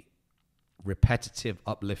got a repetitive,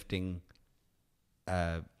 uplifting,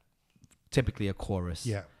 typically a chorus.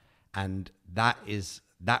 Yeah. And that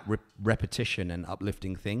repetition and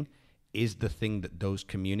uplifting thing is the thing that those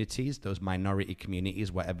communities, those minority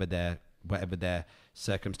communities, whatever their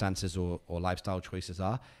circumstances or lifestyle choices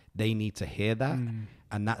are, they need to hear that.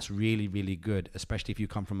 And that's really, really good, especially if you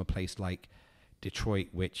come from a place like Detroit,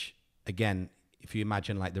 which, again, if you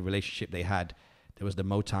imagine like the relationship they had, there was the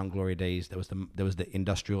Motown glory days, there was the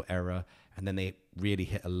industrial era, and then they really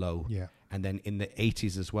hit a low. Yeah. And then in the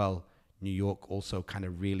 80s as well, New York also kind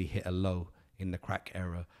of really hit a low in the crack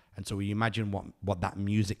era. And so you imagine what that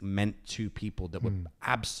music meant to people that were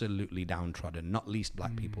absolutely downtrodden, not least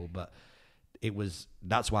black people, but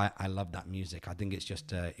that's why I love that music. I think it's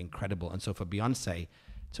just incredible. And so for Beyonce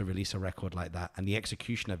to release a record like that, and the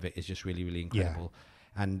execution of it is just really, really incredible.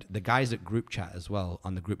 Yeah. And the guys at Group Chat as well,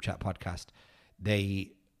 on the Group Chat podcast,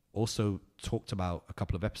 they also talked about a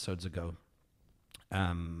couple of episodes ago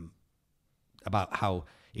about how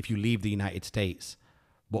if you leave the United States,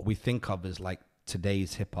 what we think of as like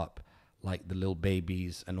today's hip hop, like the Lil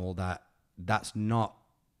Babies and all that, that's not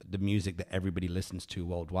the music that everybody listens to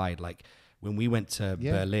worldwide. Like when we went to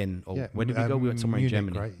Berlin, or where did we go? We went somewhere Munich, in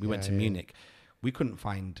Germany. right? We went to Munich. We couldn't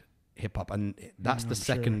find hip hop, and that's the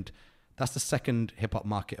second. That's the second hip hop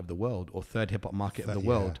market of the world, or third hip hop market of the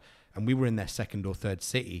world. And we were in their second or third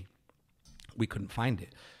city. We couldn't find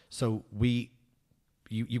it. So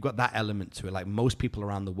you've got that element to it. Like most people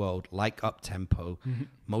around the world like up tempo.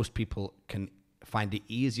 Most people can find it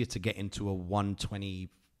easier to get into a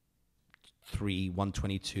 123,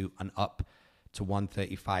 122 and up to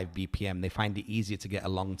 135 BPM. They find it easier to get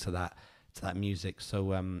along to that music.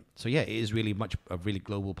 So yeah, it is really a really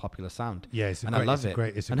global popular sound. Yeah, I love it.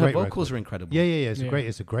 And her vocals are incredible. Yeah. It's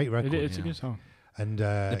a great record. It's a good song. And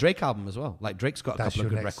the Drake album as well. Like Drake's got a couple of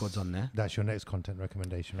good records on there. That's your next content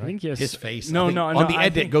recommendation, right? I think he has his face. No. On the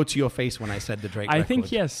edit, go to your face when I said the Drake record. I think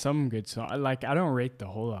he has some good songs. Like, I don't rate the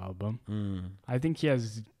whole album. I think he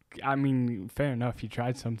has. I mean, fair enough. He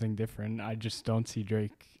tried something different. I just don't see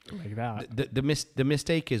Drake like that. The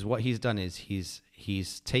mistake is what he's done is he's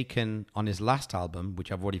taken on his last album,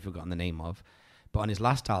 which I've already forgotten the name of, but on his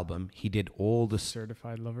last album he did all the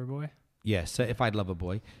Certified Lover Boy. Yeah, Certified Lover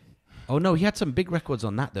Boy. Oh no, he had some big records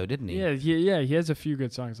on that though, didn't he? Yeah, he has a few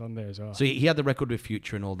good songs on there as well. So he had the record with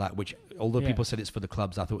Future and all that, which although people said it's for the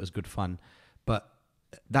clubs, I thought it was good fun. But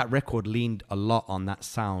that record leaned a lot on that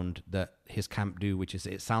sound that his camp do, which is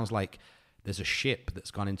it sounds like there's a ship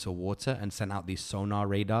that's gone into water and sent out these sonar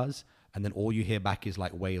radars, and then all you hear back is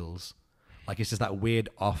like whales. Like it's just that weird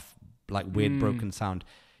broken sound.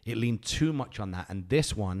 It leaned too much on that, and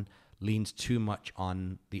this one leans too much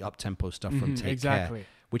on the up-tempo stuff from Take Care.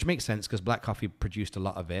 Which makes sense because Black Coffee produced a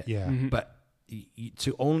lot of it. Yeah. But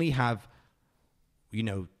to only have,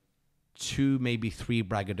 2, maybe 3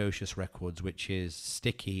 braggadocious records, which is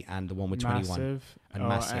Sticky and the one with 21. And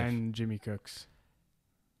Massive. And Jimmy Cooks.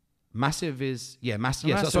 Massive is, Massive.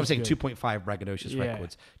 Yeah, so that's what I'm saying, 2.5 braggadocious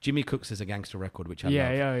records. Jimmy Cooks is a gangster record, which I love.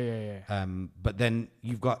 Yeah. But then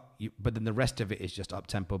but then the rest of it is just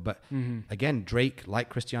up-tempo. But again, Drake, like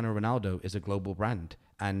Cristiano Ronaldo, is a global brand.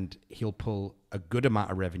 And he'll pull a good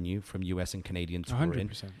amount of revenue from US and Canadian touring,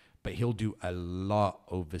 100%. But he'll do a lot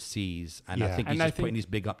overseas. And I think he's just putting these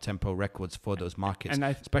big up-tempo records for those markets,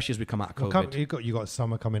 especially as we come out of COVID. You got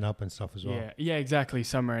summer coming up and stuff as well. Yeah, exactly,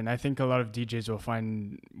 summer. And I think a lot of DJs will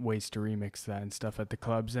find ways to remix that and stuff at the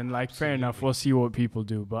clubs. And fair enough, we'll see what people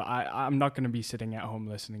do. But I'm not going to be sitting at home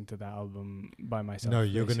listening to that album by myself. No,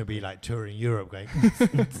 you're going to be like touring Europe, going.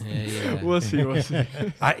 We'll see.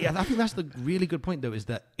 I think that's the really good point, though, is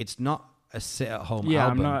that it's not a sit-at-home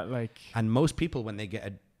album. I'm not like... And most people, when they get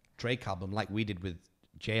a Drake album, like we did with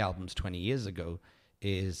J albums 20 years ago,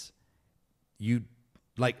 is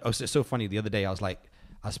it's so funny. The other day I was like,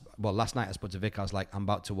 last night I spoke to Vic. I was like, I'm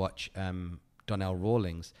about to watch Donnell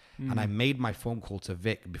Rawlings, and I made my phone call to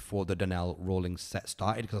Vic before the Donnell Rawlings set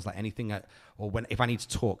started, because I was like, if I need to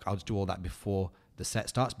talk, I'll just do all that before the set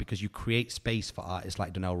starts, because you create space for artists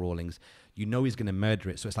like Donnell Rawlings. He's going to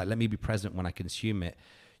murder it, so it's like, let me be present when I consume it.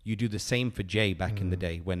 You do the same for Jay back in the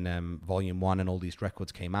day when Volume 1 and all these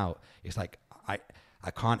records came out. It's like, I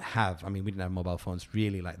can't have, we didn't have mobile phones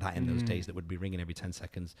really like that in those days that would be ringing every 10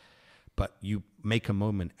 seconds. But you make a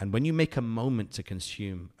moment. And when you make a moment to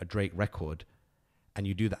consume a Drake record, and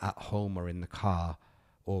you do that at home or in the car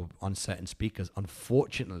or on certain speakers,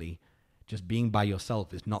 unfortunately, just being by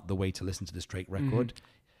yourself is not the way to listen to this Drake record.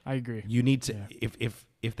 I agree. You need to,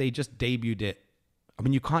 if they just debuted it I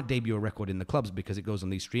mean, you can't debut a record in the clubs because it goes on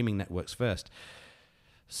these streaming networks first.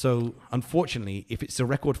 So unfortunately, if it's a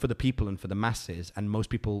record for the people and for the masses, and most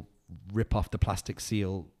people rip off the plastic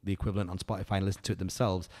seal, the equivalent on Spotify, and listen to it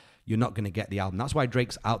themselves, you're not going to get the album. That's why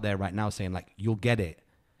Drake's out there right now saying like, you'll get it.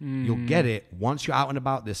 You'll get it once you're out and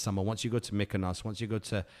about this summer, once you go to Mykonos, once you go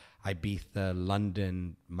to Ibiza,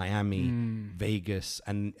 London, Miami, Vegas,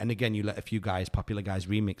 and again, you let a few guys, popular guys,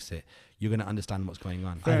 remix it, you're going to understand what's going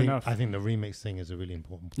on. I think the remix thing is a really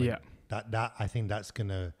important point. Yeah. That I think that's going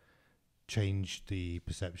to change the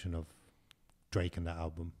perception of Drake and that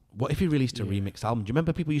album. What if he released a remix album? Do you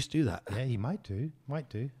remember people used to do that? Yeah, he might do.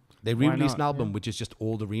 They re-released an album which is just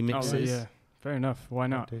all the remixes. Oh, yeah, fair enough. Why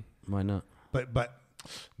not? Why not? But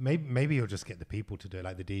maybe he'll just get the people to do it,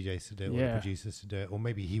 like the DJs to do it, or the producers to do it, or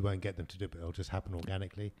maybe he won't get them to do it, but it'll just happen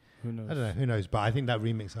organically. Who knows? I don't know. Who knows? But I think that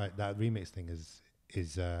remix thing is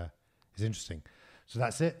interesting. So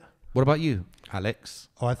that's it. What about you, Alex?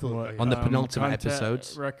 Oh, I thought on the penultimate content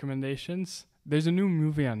episodes. Recommendations. There's a new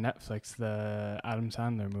movie on Netflix, the Adam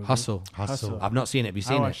Sandler movie. Hustle. I've not seen it. Have you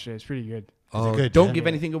seen it? I watched it. It's pretty good. Oh, good? Don't give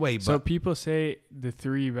anything away. But So people say the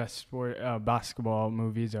three best basketball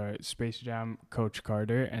movies are Space Jam, Coach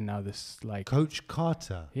Carter, and now this like Coach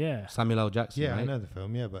Carter. Yeah, Samuel L. Jackson. Yeah, right? I know the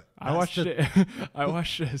film. Yeah, but I watched it. I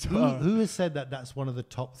watched it as well. Who has said that that's one of the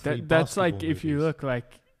top three? That's like basketball if you movies? look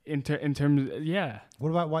like in terms. Yeah, What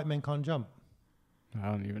about White Men Can't Jump? I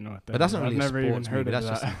don't even know what that. But that's is. not really I've a never even sports heard movie. of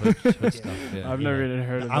That's that. just some hood stuff. Yeah. I've never even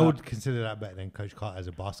heard of I that. would consider that better than Coach Carter as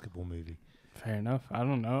a basketball movie. Fair enough. I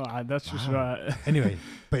don't know. That's just Wow. what. Anyway,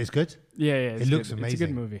 but it's good. Yeah. It looks amazing. It's a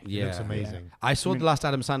good movie. It looks amazing. I saw the last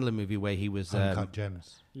Adam Sandler movie where he was Uncut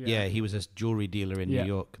Gems. yeah, he was a jewelry dealer in New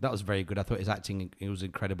York. That was very good. I thought his acting, it was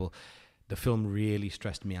incredible. The film really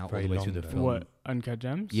stressed me out Very all the way long, through the though. film. What, Uncut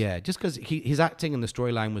Gems? Yeah, just because his acting and the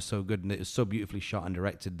storyline was so good and it was so beautifully shot and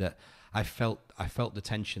directed that I felt the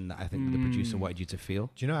tension that I think the producer wanted you to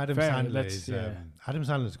feel. Do you know Adam Fair, Sandler let's- is yeah. Adam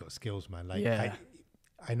Sandler's got skills, man. Like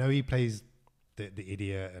I know he plays the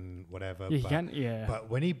idiot and whatever. Yeah, he but, can. Yeah. but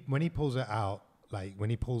when he pulls it out, like when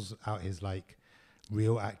he pulls out his like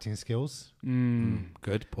real acting skills,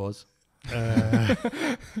 Good, pause.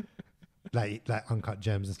 like Uncut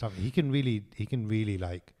Gems and stuff, he can really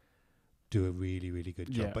like do a really, really good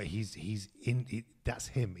job. Yeah. But that's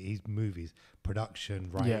him. He's movies, production,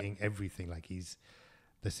 writing, everything. Like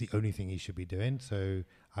that's the only thing he should be doing. So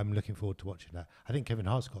I'm looking forward to watching that. I think Kevin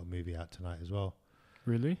Hart's got a movie out tonight as well.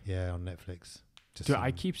 Really? Yeah, on Netflix. Dude,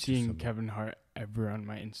 I keep seeing Kevin Hart everywhere on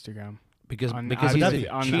my Instagram. Because on he's ads, the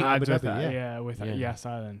on chief, ads with, yeah. Yes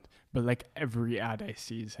Island. But like every ad I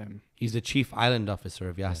see is him. he's the chief island officer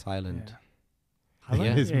of Yas Island. I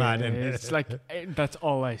like this man. It's like that's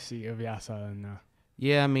all I see of Yas Island now.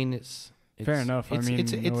 Yeah, I mean it's Fair enough. What are they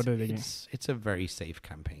doing? It's a very safe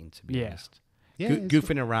campaign, to be honest. Yeah,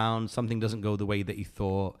 Goofing around, something doesn't go the way that he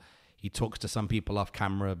thought. He talks to some people off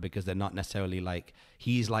camera because they're not necessarily like,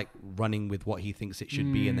 he's like running with what he thinks it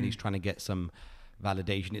should be, and then he's trying to get some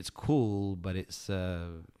validation. It's cool, but it's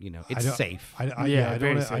it's safe. I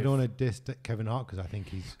don't want to diss Kevin Hart because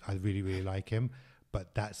I really, really like him,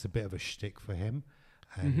 but that's a bit of a shtick for him,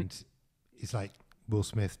 and it's like Will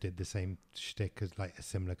Smith did the same shtick as like a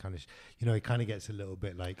similar kind of, it kind of gets a little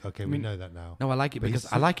bit like, okay, we know that now. No, I like it But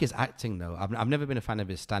because I like his acting though. I've never been a fan of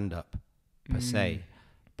his stand up per se,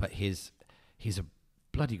 but he's a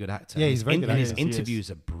bloody good actor. Yeah, he's very good. His Yes, interviews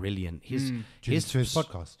are brilliant. To his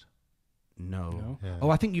podcast. No. Yeah. Oh,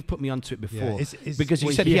 I think you've put me onto it before. It's because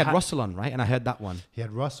you said he had Russell on, right? And I heard that one. He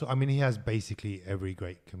had Russell. I mean, he has basically every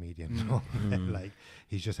great comedian. Like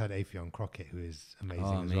he's just had Afion Crockett, who is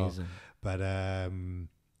amazing as well. But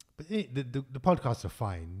the podcasts are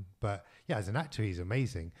fine. But yeah, as an actor, he's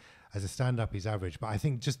amazing. As a stand-up, he's average. But I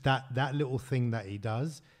think just that little thing that he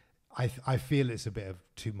does, I feel it's a bit of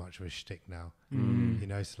too much of a shtick now.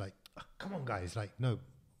 It's like, oh, come on, guys. Like, no.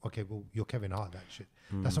 Okay, well, you're Kevin Hart. That shit.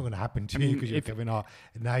 That's not going to happen to you because you're Kevin Hart.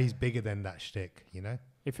 Now he's bigger than that shtick,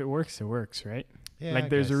 If it works, it works, right? Yeah, like,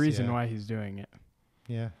 there's a reason why. why he's doing it.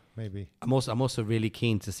 Yeah, maybe. I'm also really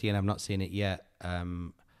keen to see, and I've not seen it yet,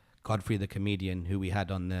 Godfrey the comedian, who we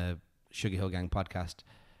had on the Sugar Hill Gang podcast.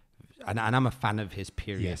 And I'm a fan of his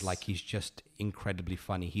period. Yes. Like, he's just incredibly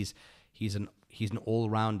funny. He's an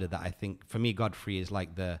all-rounder that I think, for me, Godfrey is like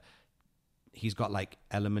he's got like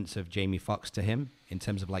elements of Jamie Foxx to him in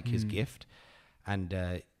terms of like his gift. And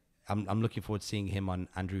I'm looking forward to seeing him on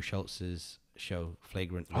Andrew Schultz's show,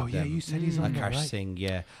 Flagrant. Oh, yeah, you said he's on that, Akash right? Singh,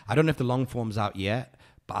 yeah. I don't know if the long form's out yet,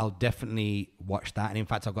 but I'll definitely watch that. And in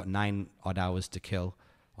fact, I've got 9 odd hours to kill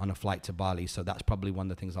on a flight to Bali. So that's probably one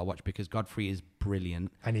of the things I'll watch because Godfrey is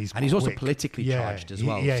brilliant. And he's also quick. politically charged as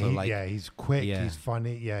well. Yeah, so he's quick, he's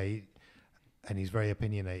funny. Yeah, and he's very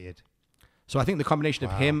opinionated. So I think the combination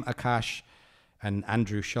of Wow. him, Akash, and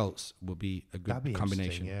Andrew Schultz will be a That'd be good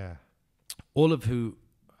combination. interesting, yeah. All of who,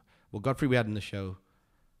 well, Godfrey we had in the show.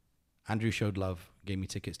 Andrew showed love, gave me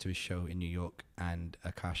tickets to his show in New York, and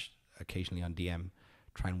Akash occasionally on DM,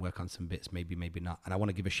 try and work on some bits, maybe not. And I want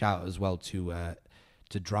to give a shout out as well to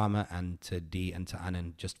Drama and to D and to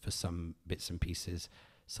Anand, just for some bits and pieces,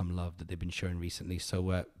 some love that they've been showing recently.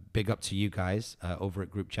 So big up to you guys over at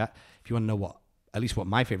Group Chat. If you want to know at least what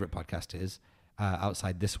my favorite podcast is,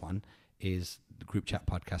 outside this one, is the Group Chat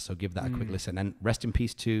podcast. So give that a quick listen. And rest in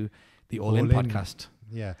peace to the All In podcast.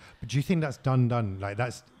 Yeah, but do you think that's done? Like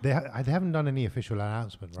they haven't done any official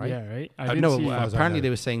announcement, right? Yeah, right. No, see that. apparently they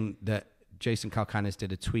were saying that Jason Kalkanis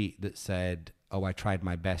did a tweet that said, "Oh, I tried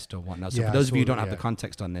my best" or whatnot. So Yeah, for those of you who I saw don't that, have the yeah.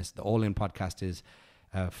 context on this, the All In podcast is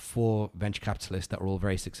 4 venture capitalists that are all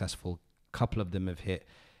very successful. A couple of them have hit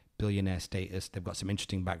billionaire status. They've got some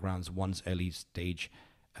interesting backgrounds. One's early stage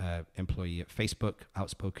employee at Facebook,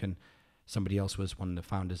 outspoken. Somebody else was one of the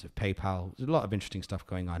founders of PayPal. There's a lot of interesting stuff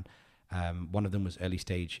going on. One of them was early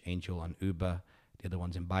stage angel on Uber. The other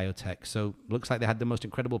one's in biotech. So looks like they had the most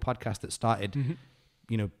incredible podcast that started,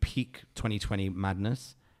 peak 2020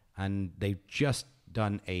 madness. And they've just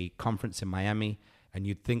done a conference in Miami. And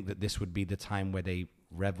you'd think that this would be the time where they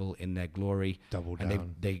revel in their glory. Double and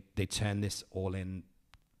down. they turn this All In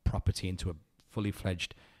property into a fully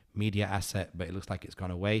fledged media asset, but it looks like it's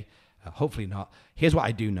gone away. Hopefully not. Here's what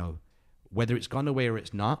I do know. Whether it's gone away or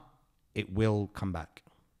it's not, it will come back.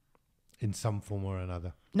 In some form or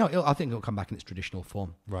another. No, I think it'll come back in its traditional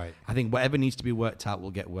form. Right. I think whatever needs to be worked out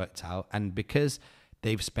will get worked out. And because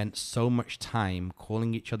they've spent so much time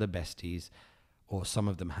calling each other besties, or some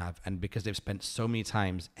of them have, and because they've spent so many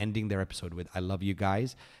times ending their episode with, "I love you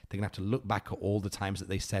guys," they're going to have to look back at all the times that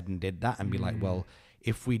they said and did that and be like, well,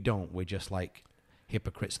 if we don't, we're just like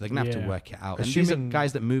hypocrites. So they're going to have to work it out. And these are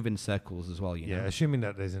guys that move in circles as well, you know? Assuming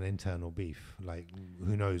that there's an internal beef, like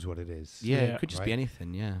who knows what it is. Yeah, it could just be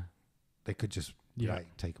anything, yeah. They could just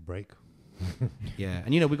like take a break. Yeah,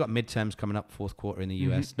 and we've got midterms coming up, fourth quarter in the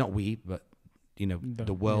US. Not we, but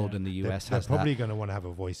the world and the US they're has probably going to want to have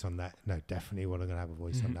a voice on that. No, definitely want to have a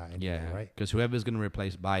voice on that. Anyway, right? Because whoever's going to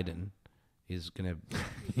replace Biden is going to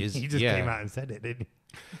he just came out and said it, didn't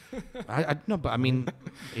he? I no, but I mean,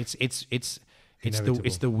 it's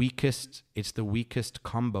the weakest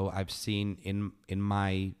combo I've seen in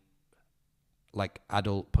my like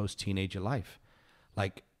adult post teenager life,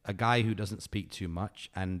 like a guy who doesn't speak too much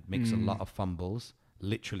and makes a lot of fumbles,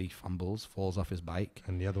 literally fumbles, falls off his bike,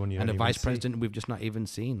 and the other one and a vice president we've just not even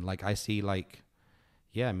seen. Like I see, like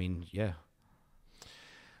it's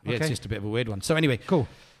just a bit of a weird one. So anyway, cool.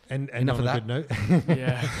 And enough on of a that. good note.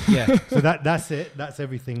 Yeah. So that's it. That's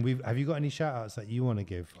everything. Have you got any shout outs that you want to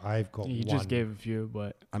give? I've got one. You just gave a few,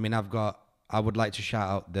 but I mean, I would like to shout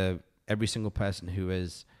out every single person who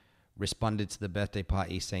has responded to the birthday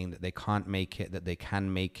party saying that they can't make it, that they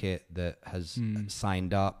can make it, that has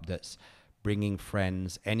signed up, that's bringing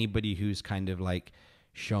friends, anybody who's kind of like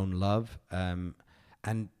shown love.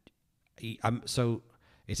 So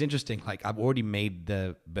it's interesting. Like I've already made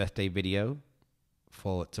the birthday video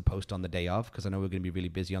to post on the day of, because I know we're going to be really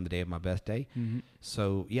busy on the day of my birthday.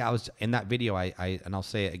 So yeah, I was in that video. And I'll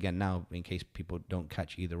say it again now in case people don't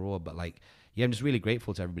catch either or. But like, yeah, I'm just really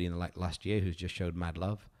grateful to everybody in the last year who's just showed mad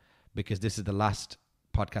love, because this is the last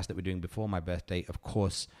podcast that we're doing before my birthday. Of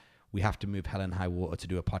course, we have to move hell and high water to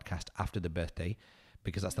do a podcast after the birthday,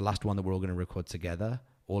 because that's the last one that we're all going to record together.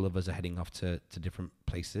 All of us are heading off to different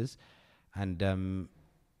places, and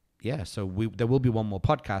so there will be one more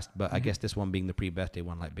podcast, but I guess this one being the pre-birthday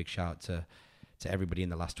one, like big shout out to everybody in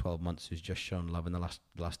the last 12 months who's just shown love in the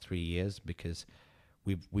last 3 years, because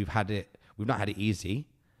we've not had it easy,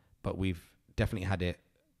 but we've definitely had it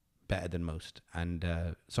better than most, and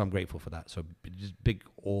so I'm grateful for that. So just big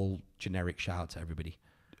all generic shout out to everybody.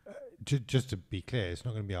 Just to be clear, it's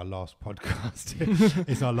not going to be our last podcast.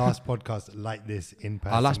 It's our last podcast like this in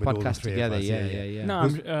person. Our last with all the podcast three of together, us. yeah.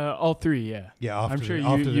 No, all three, yeah. Yeah, I'm sure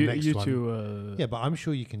after the next you one. two. Yeah, but I'm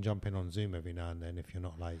sure you can jump in on Zoom every now and then if you're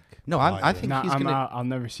not like. No, I think he's gonna. I'll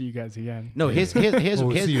never see you guys again. No, here's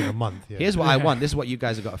We'll see you in a month. Yeah. Here's what I want. This is what you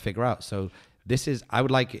guys have got to figure out. So I would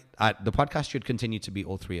like it. The podcast should continue to be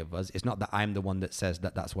all three of us. It's not that I'm the one that says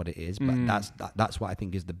that that's what it is, but that's what I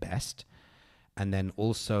think is the best. And then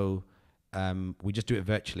also, we just do it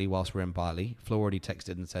virtually whilst we're in Bali. Flo already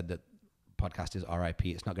texted and said that podcast is RIP.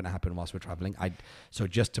 It's not going to happen whilst we're traveling. So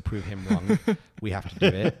just to prove him wrong, we have to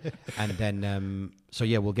do it. And then,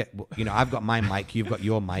 we'll get, I've got my mic, you've got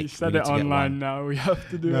your mic. You said it online now. We have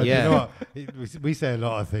to do it. You know what? We say a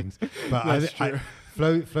lot of things, but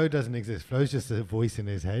Flo doesn't exist. Flo's just a voice in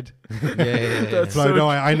his head. Yeah. Flo, so no,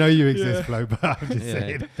 I know you exist, yeah. Flo, but I'm just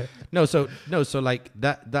Yeah. saying. So like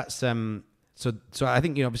that's so I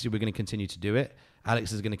think, obviously we're going to continue to do it.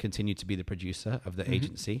 Alex is going to continue to be the producer of the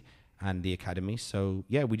agency and the academy. So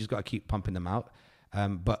yeah, we just got to keep pumping them out.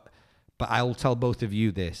 But I'll tell both of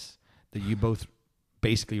you this, that you both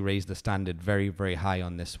basically raised the standard very, very high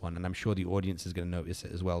on this one. And I'm sure the audience is going to notice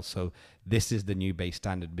it as well. So this is the new base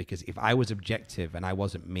standard, because if I was objective and I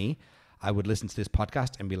wasn't me, I would listen to this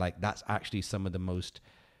podcast and be like, that's actually some of the most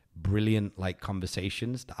brilliant like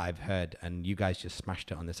conversations that I've heard. And you guys just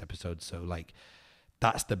smashed it on this episode. So like,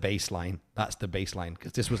 that's the baseline. That's the baseline.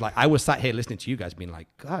 Because this was like, I was sat here listening to you guys being like,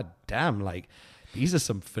 God damn, like these are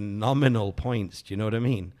some phenomenal points. Do you know what I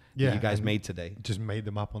mean? Yeah, That you guys made today. Just made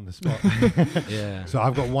them up on the spot. Yeah. So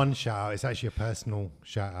I've got one shout out. It's actually a personal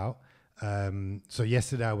shout out. So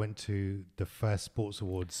yesterday I went to the first sports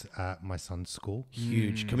awards at my son's school.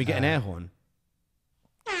 Huge. Can we get an air horn?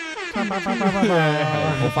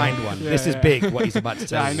 Yeah. We'll find one. This is big, what he's about to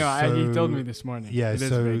tell Yeah, I you. know. He So- told me this morning. Yeah, It is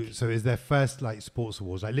so big. it's their first like sports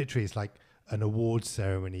awards. Like literally, it's like an awards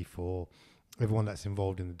ceremony for everyone that's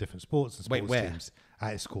involved in the different sports and Wait, sports where? teams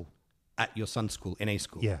at his school. At your son's school, in a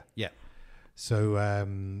school. Yeah. Yeah. So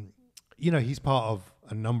he's part of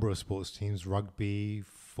a number of sports teams: rugby,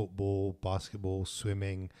 football, basketball,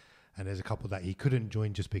 swimming, and there's a couple that he couldn't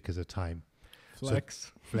join just because of time.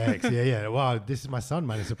 Flex. Flex, yeah. Wow, this is my son,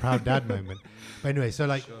 man. It's a proud dad moment. But anyway, so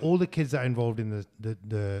like all the kids that are involved in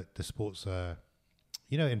the sports are,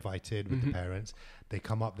 invited with the parents. They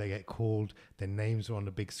come up, they get called, their names are on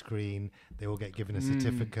the big screen. They all get given a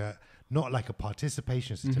certificate, not like a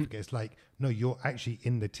participation certificate. It's like, no, you're actually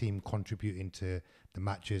in the team contributing to the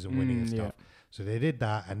matches and winning and stuff. Yeah. So they did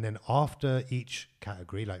that. And then after each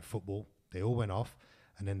category, like football, they all went off.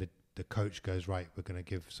 And then the coach goes, right, we're going to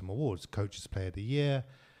give some awards. Coach's Player of the Year,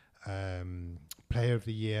 Player of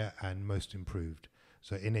the Year, and Most Improved.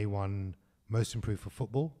 So NA won Most Improved for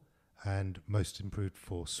football and Most Improved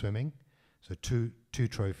for swimming. So two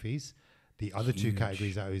trophies. The other two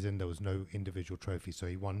categories that he was in, there was no individual trophy. So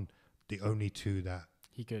he won the only two that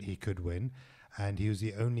He could. he could win. And he was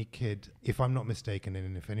the only kid, if I'm not mistaken,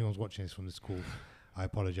 and if anyone's watching this from the school, I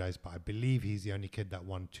apologize, but I believe he's the only kid that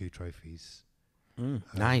won 2 trophies.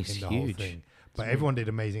 Nice, in the whole huge. thing. But everyone did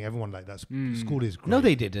amazing. Everyone like that. School is great. No,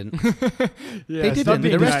 they didn't. Yeah, They stop didn't.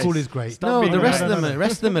 being The rest- nice. school is great. Stop No, being the rest nice. of them, the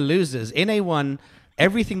rest of them are losers. In won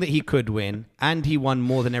everything that he could win, and he won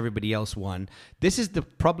more than everybody else won. This is the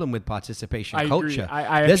problem with participation I agree. culture.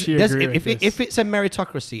 I actually agree with this. If it's a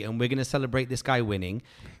meritocracy and we're going to celebrate this guy winning,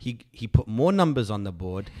 he put more numbers on the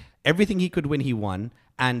board. Everything he could win, he won,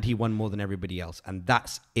 and he won more than everybody else, and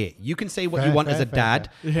that's it. You can say what you want as a dad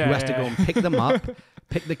who has to go and pick them up,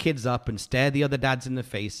 pick the kids up, and stare the other dads in the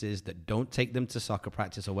faces that don't take them to soccer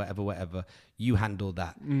practice or whatever. You handle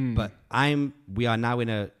that. But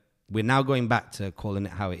we're now going back to calling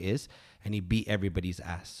it how it is, and he beat everybody's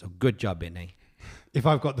ass. So good job, Inne. If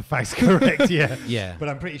I've got the facts correct, yeah. Yeah. But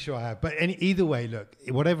I'm pretty sure I have. But either way, look,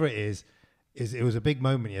 whatever it is it was a big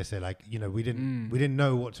moment yesterday. Like, we didn't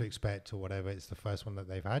know what to expect or whatever. It's the first one that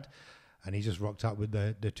they've had. And he just rocked up with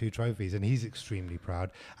the 2 trophies, and he's extremely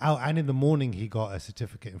proud. Oh, and in the morning he got a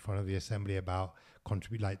certificate in front of the assembly about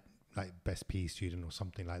contribute like best PE student or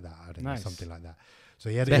something like that. I don't know, Nice. something like that. So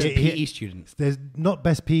he had Best he- PE student. There's not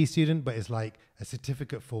best PE student, but it's like a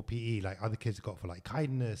certificate for PE, like other kids got for like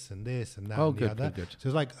kindness and this and that. Oh, and the good, other. good. So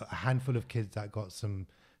it's like a handful of kids that got some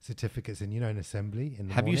certificates in assembly in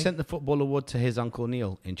the Have you morning. sent the football award to his uncle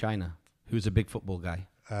Neil in China, who's a big football guy?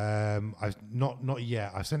 I've not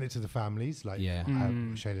yet. I've sent it to the families, like Yeah. I have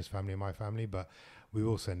Shayla's family and my family, but we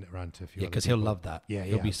will send it around to a few. Yeah, other because he'll people. love that. Yeah,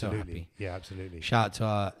 he'll yeah, be so absolutely. happy. Yeah, absolutely. Shout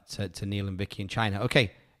out to Neil and Vicky in China.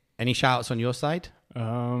 Okay, any shout outs on your side?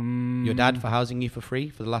 Mm. Your dad for housing you for free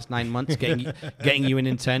for the last 9 months, getting you an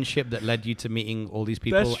internship that led you to meeting all these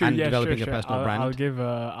people That's true, and yeah, developing sure. a personal brand.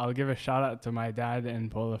 I'll give a shout out to my dad and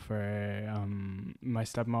Paula for my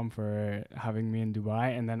stepmom for having me in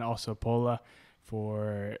Dubai, and then also Paula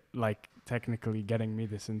for like technically getting me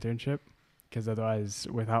this internship, because otherwise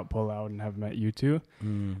without Paula I wouldn't have met you two.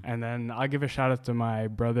 And then I'll give a shout out to my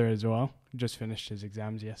brother as well. Just finished his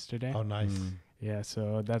exams yesterday. Oh, nice. Yeah,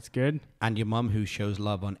 so that's good. And your mum, who shows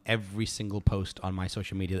love on every single post on my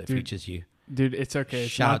social media that Dude, features you. Dude, it's okay.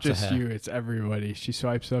 It's Shout not out to just her. you. It's everybody. She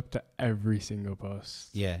swipes up to every single post.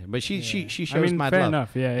 Yeah, but she Yeah. shows I mean, mad fair love.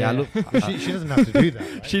 enough. Yeah, Yeah, yeah. look, But she doesn't have to do that.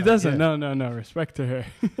 Right? She Like, doesn't. yeah. No. Respect to her.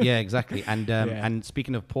 yeah, exactly. And Yeah. and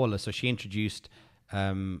speaking of Paula, so she introduced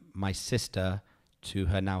my sister to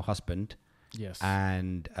her now husband, Yes.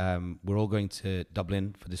 and we're all going to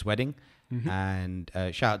Dublin for this wedding. And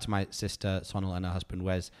shout out to my sister Sonal and her husband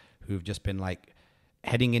Wes, who've just been like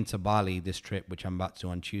heading into Bali this trip, which I'm about to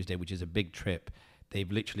on Tuesday, which is a big trip.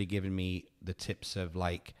 They've literally given me the tips of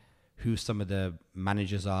like who some of the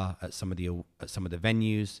managers are at some of the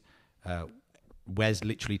venues. Wes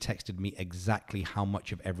literally texted me exactly how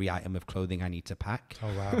much of every item of clothing I need to pack. Oh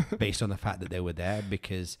wow! Based on the fact that they were there,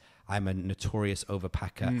 because I'm a notorious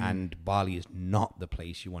overpacker, and Bali is not the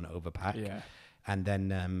place you want to overpack. Yeah. And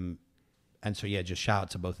then, and so yeah, just shout out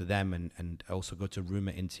to both of them, and also go to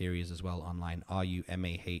Rumah Interiors as well online.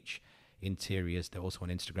 RUMAH Interiors. They're also on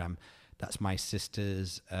Instagram. That's my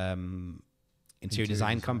sister's interior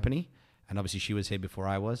design company, and obviously she was here before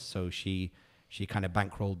I was, so she kind of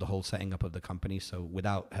bankrolled the whole setting up of the company. So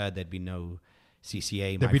without her, there'd be no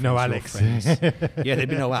CCA. There'd be no Alex. Yeah, there'd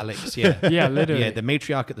be no Alex. Yeah, Yeah, literally. Yeah, the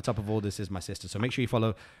matriarch at the top of all this is my sister. So make sure you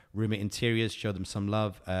follow Rumah Interiors, show them some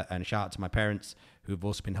love, and shout out to my parents who've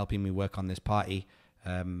also been helping me work on this party,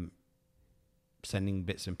 sending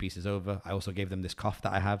bits and pieces over. I also gave them this cough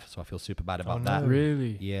that I have, so I feel super bad about that.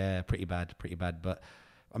 Really? Yeah, pretty bad. But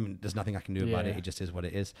I mean, there's nothing I can do about it. It just is what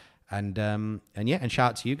it is. And yeah, and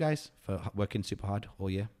shout out to you guys for working super hard all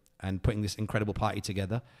year and putting this incredible party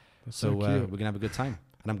together. That's So cute. we're gonna have a good time.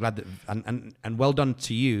 And I'm glad that and well done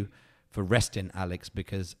to you for resting Alex,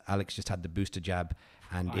 because Alex just had the booster jab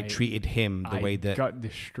and it treated him the way that got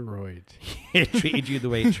destroyed. it treated you the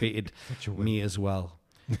way it treated Such a win. me as well.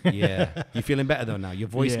 Yeah, you feeling better though now. Your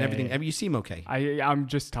voice and Yeah, everything. yeah. You seem okay. I'm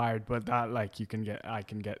just tired, but that like I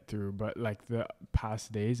can get through. But like the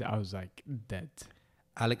past days, I was like dead.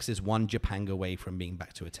 Alex is one Japanga away from being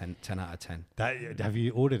back to a 10 out of 10. Have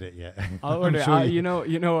you ordered it yet? I'll order. sure You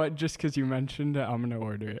know what? Just because you mentioned it, I'm gonna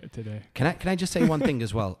order it today. Can I just say one thing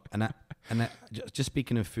as well? And just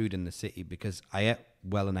speaking of food in the city, because I ate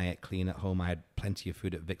well and I ate clean at home. I had plenty of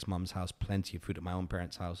food at Vic's mom's house, plenty of food at my own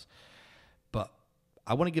parents' house. But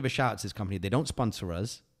I want to give a shout out to this company. They don't sponsor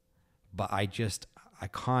us, but I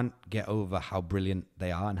can't get over how brilliant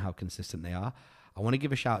they are and how consistent they are. I want to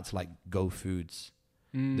give a shout out to like Go Foods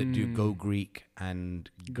that do Go Greek and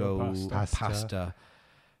Go Pasta.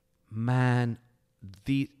 Man,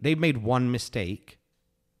 they made one mistake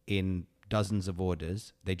in dozens of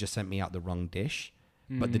orders. They just sent me out the wrong dish,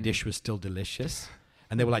 but the dish was still delicious.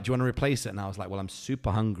 And they were like, do you want to replace it? And I was like, well, I'm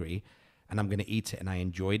super hungry and I'm going to eat it. And I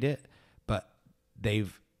enjoyed it. But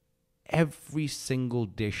every single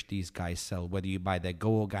dish these guys sell, whether you buy their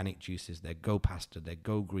Go Organic juices, their Go Pasta, their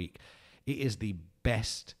Go Greek, it is the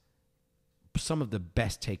best, some of the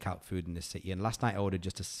best takeout food in this city. And last night I ordered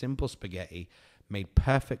just a simple spaghetti made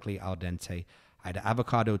perfectly al dente. I had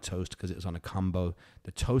avocado toast because it was on a combo.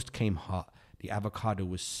 The toast came hot. The avocado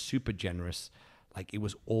was super generous. Like, it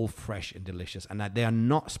was all fresh and delicious. And they are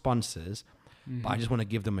not sponsors, but I just want to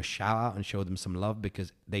give them a shout out and show them some love,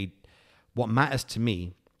 because what matters to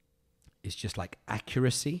me is just like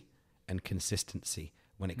accuracy and consistency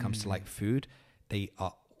when it comes to like food. They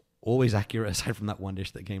are always accurate, aside from that one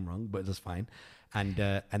dish that came wrong, but that's fine. And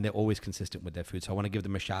they're always consistent with their food. So I want to give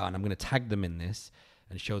them a shout out, and I'm going to tag them in this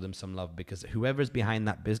and show them some love, because whoever's behind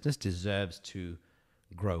that business deserves to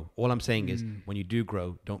grow. All I'm saying is, when you do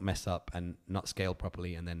grow, don't mess up and not scale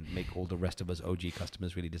properly and then make all the rest of us OG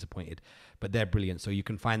customers really disappointed. But they're brilliant. So you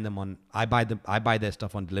can find them on, I buy their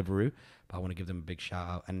stuff on Deliveroo, but I want to give them a big shout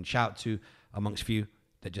out, and shout out to Amongst Few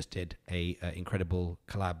that just did a incredible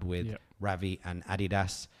collab with Ravi and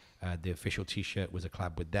Adidas. The official t-shirt was a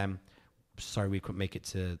collab with them. Sorry we couldn't make it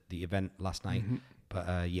to the event last night,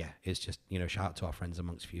 but yeah, it's just, shout out to our friends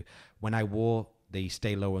Amongst Few. When I wore the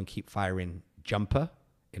Stay Low and Keep Firing jumper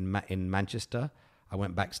in Manchester, I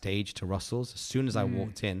went backstage to Russell's. As soon as I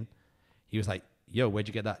walked in, he was like, yo, where'd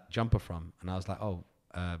you get that jumper from? And I was like,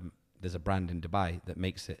 there's a brand in Dubai that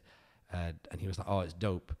makes it. And he was like, oh, it's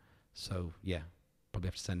dope. So yeah, probably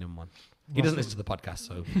have to send him one. He doesn't listen to the podcast,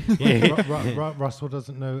 so. Russell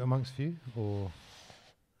doesn't know Amongst Few, or?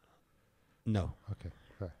 No. Okay,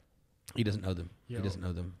 fair. He doesn't know them. Yo. He doesn't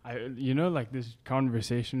know them. Like this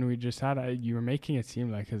conversation we just had, you were making it seem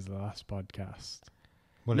like his last podcast.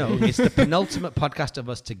 Well, No, it's the penultimate podcast of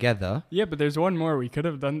us together. Yeah, but there's one more. We could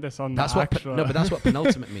have done this on the actual. No, but that's what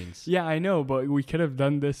penultimate means. Yeah, I know, but we could have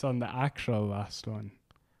done this on the actual last one,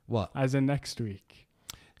 What? as in next week.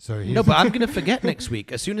 So No, but I'm going to forget next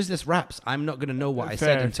week. As soon as this wraps, I'm not going to know what I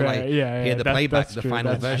said until I hear the playback, the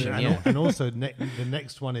final version. and, Yeah. and also the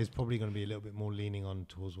next one is probably going to be a little bit more leaning on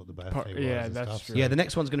towards what the birthday was. Yeah, and that's stuff. true. Yeah, the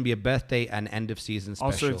next one's going to be a birthday and end of season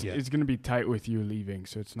special. Also, it's going to be tight with you leaving,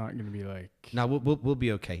 so it's not going to be like. No, we'll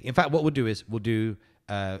be okay. In fact, what we'll do is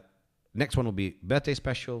next one will be birthday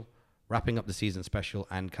special, wrapping up the season special,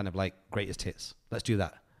 and kind of like greatest hits. Let's do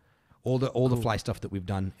that. All the fly stuff that we've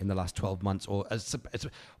done in the last 12 months, or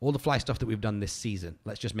all the fly stuff that we've done this season.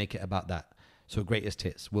 Let's just make it about that. So greatest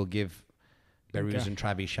hits. We'll give Beruz and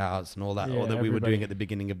Travis shout-outs and all that, all that we were doing at the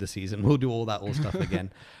beginning of the season. We'll do all that old stuff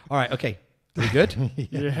again. All right, okay. We good?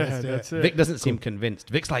 That's it. Vic doesn't seem convinced.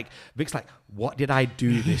 Vic's like, what did I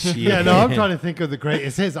do this year? Yeah, no, I'm trying to think of the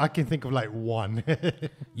greatest hits. I can think of like one.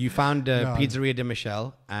 You found Pizzeria de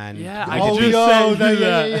Michel and Yeah,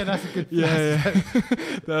 That's a good.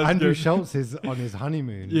 That's Andrew good. Schultz is on his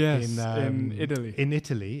honeymoon. Yes, in Italy. In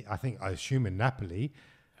Italy, I assume in Napoli.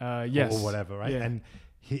 Yes. Or whatever, right? Yeah. And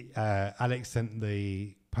Alex sent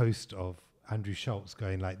the post of Andrew Schultz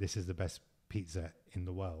going like, "This is the best pizza in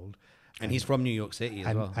the world." and he's from New York City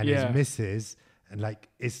as well. And his missus, and like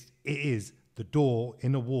it is the door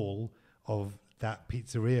in a wall of that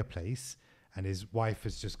pizzeria place, and his wife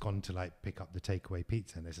has just gone to like pick up the takeaway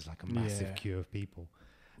pizza, and there's just like a massive queue of people.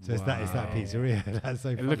 So it's that pizzeria. That's so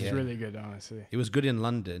It funny. looks really good, honestly. It was good in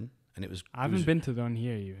London, and it was. I haven't been to the one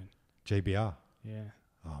here even. JBR. Yeah.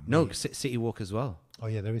 Oh, No, mate. City Walk as well. Oh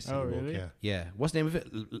yeah, there is City Oh, Walk. really? Yeah. Yeah. What's the name of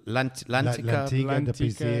it? Lantica. Lantica de Lantica,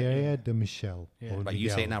 Pizzeria de Michel. Yeah. Or Right, you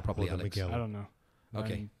say it Miguel, now properly, or the Alex. Miguel. I don't know.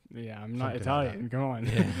 Okay. I'm not Something Italian. like Come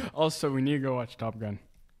on. Also, we need to go watch Top Gun.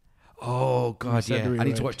 Oh God, said yeah. we I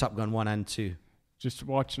need to would. watch Top Gun 1 and 2. Just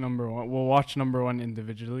watch number one. We'll watch number one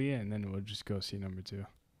individually, and then we'll just go see number two.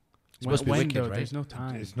 It's supposed to be wicked, though? right? There's no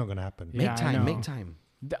time. It's not going to happen. Yeah, I know. Make time.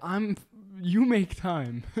 You make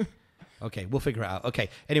time. Okay, we'll figure it out. Okay.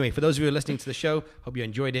 Anyway, for those of you who are listening to the show, hope you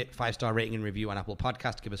enjoyed it. 5-star rating and review on Apple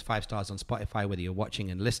Podcast. Give us 5 stars on Spotify, whether you're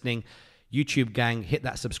watching and listening. YouTube gang, hit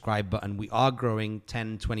that subscribe button. We are growing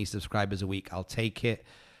 10, 20 subscribers a week. I'll take it.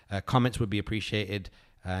 Comments would be appreciated.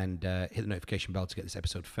 And hit the notification bell to get this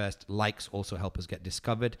episode first. Likes also help us get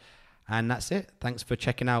discovered. And that's it. Thanks for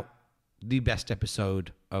checking out the best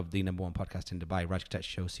episode of the #1 podcast in Dubai, Raj Kotecha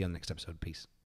Show. See you on the next episode. Peace.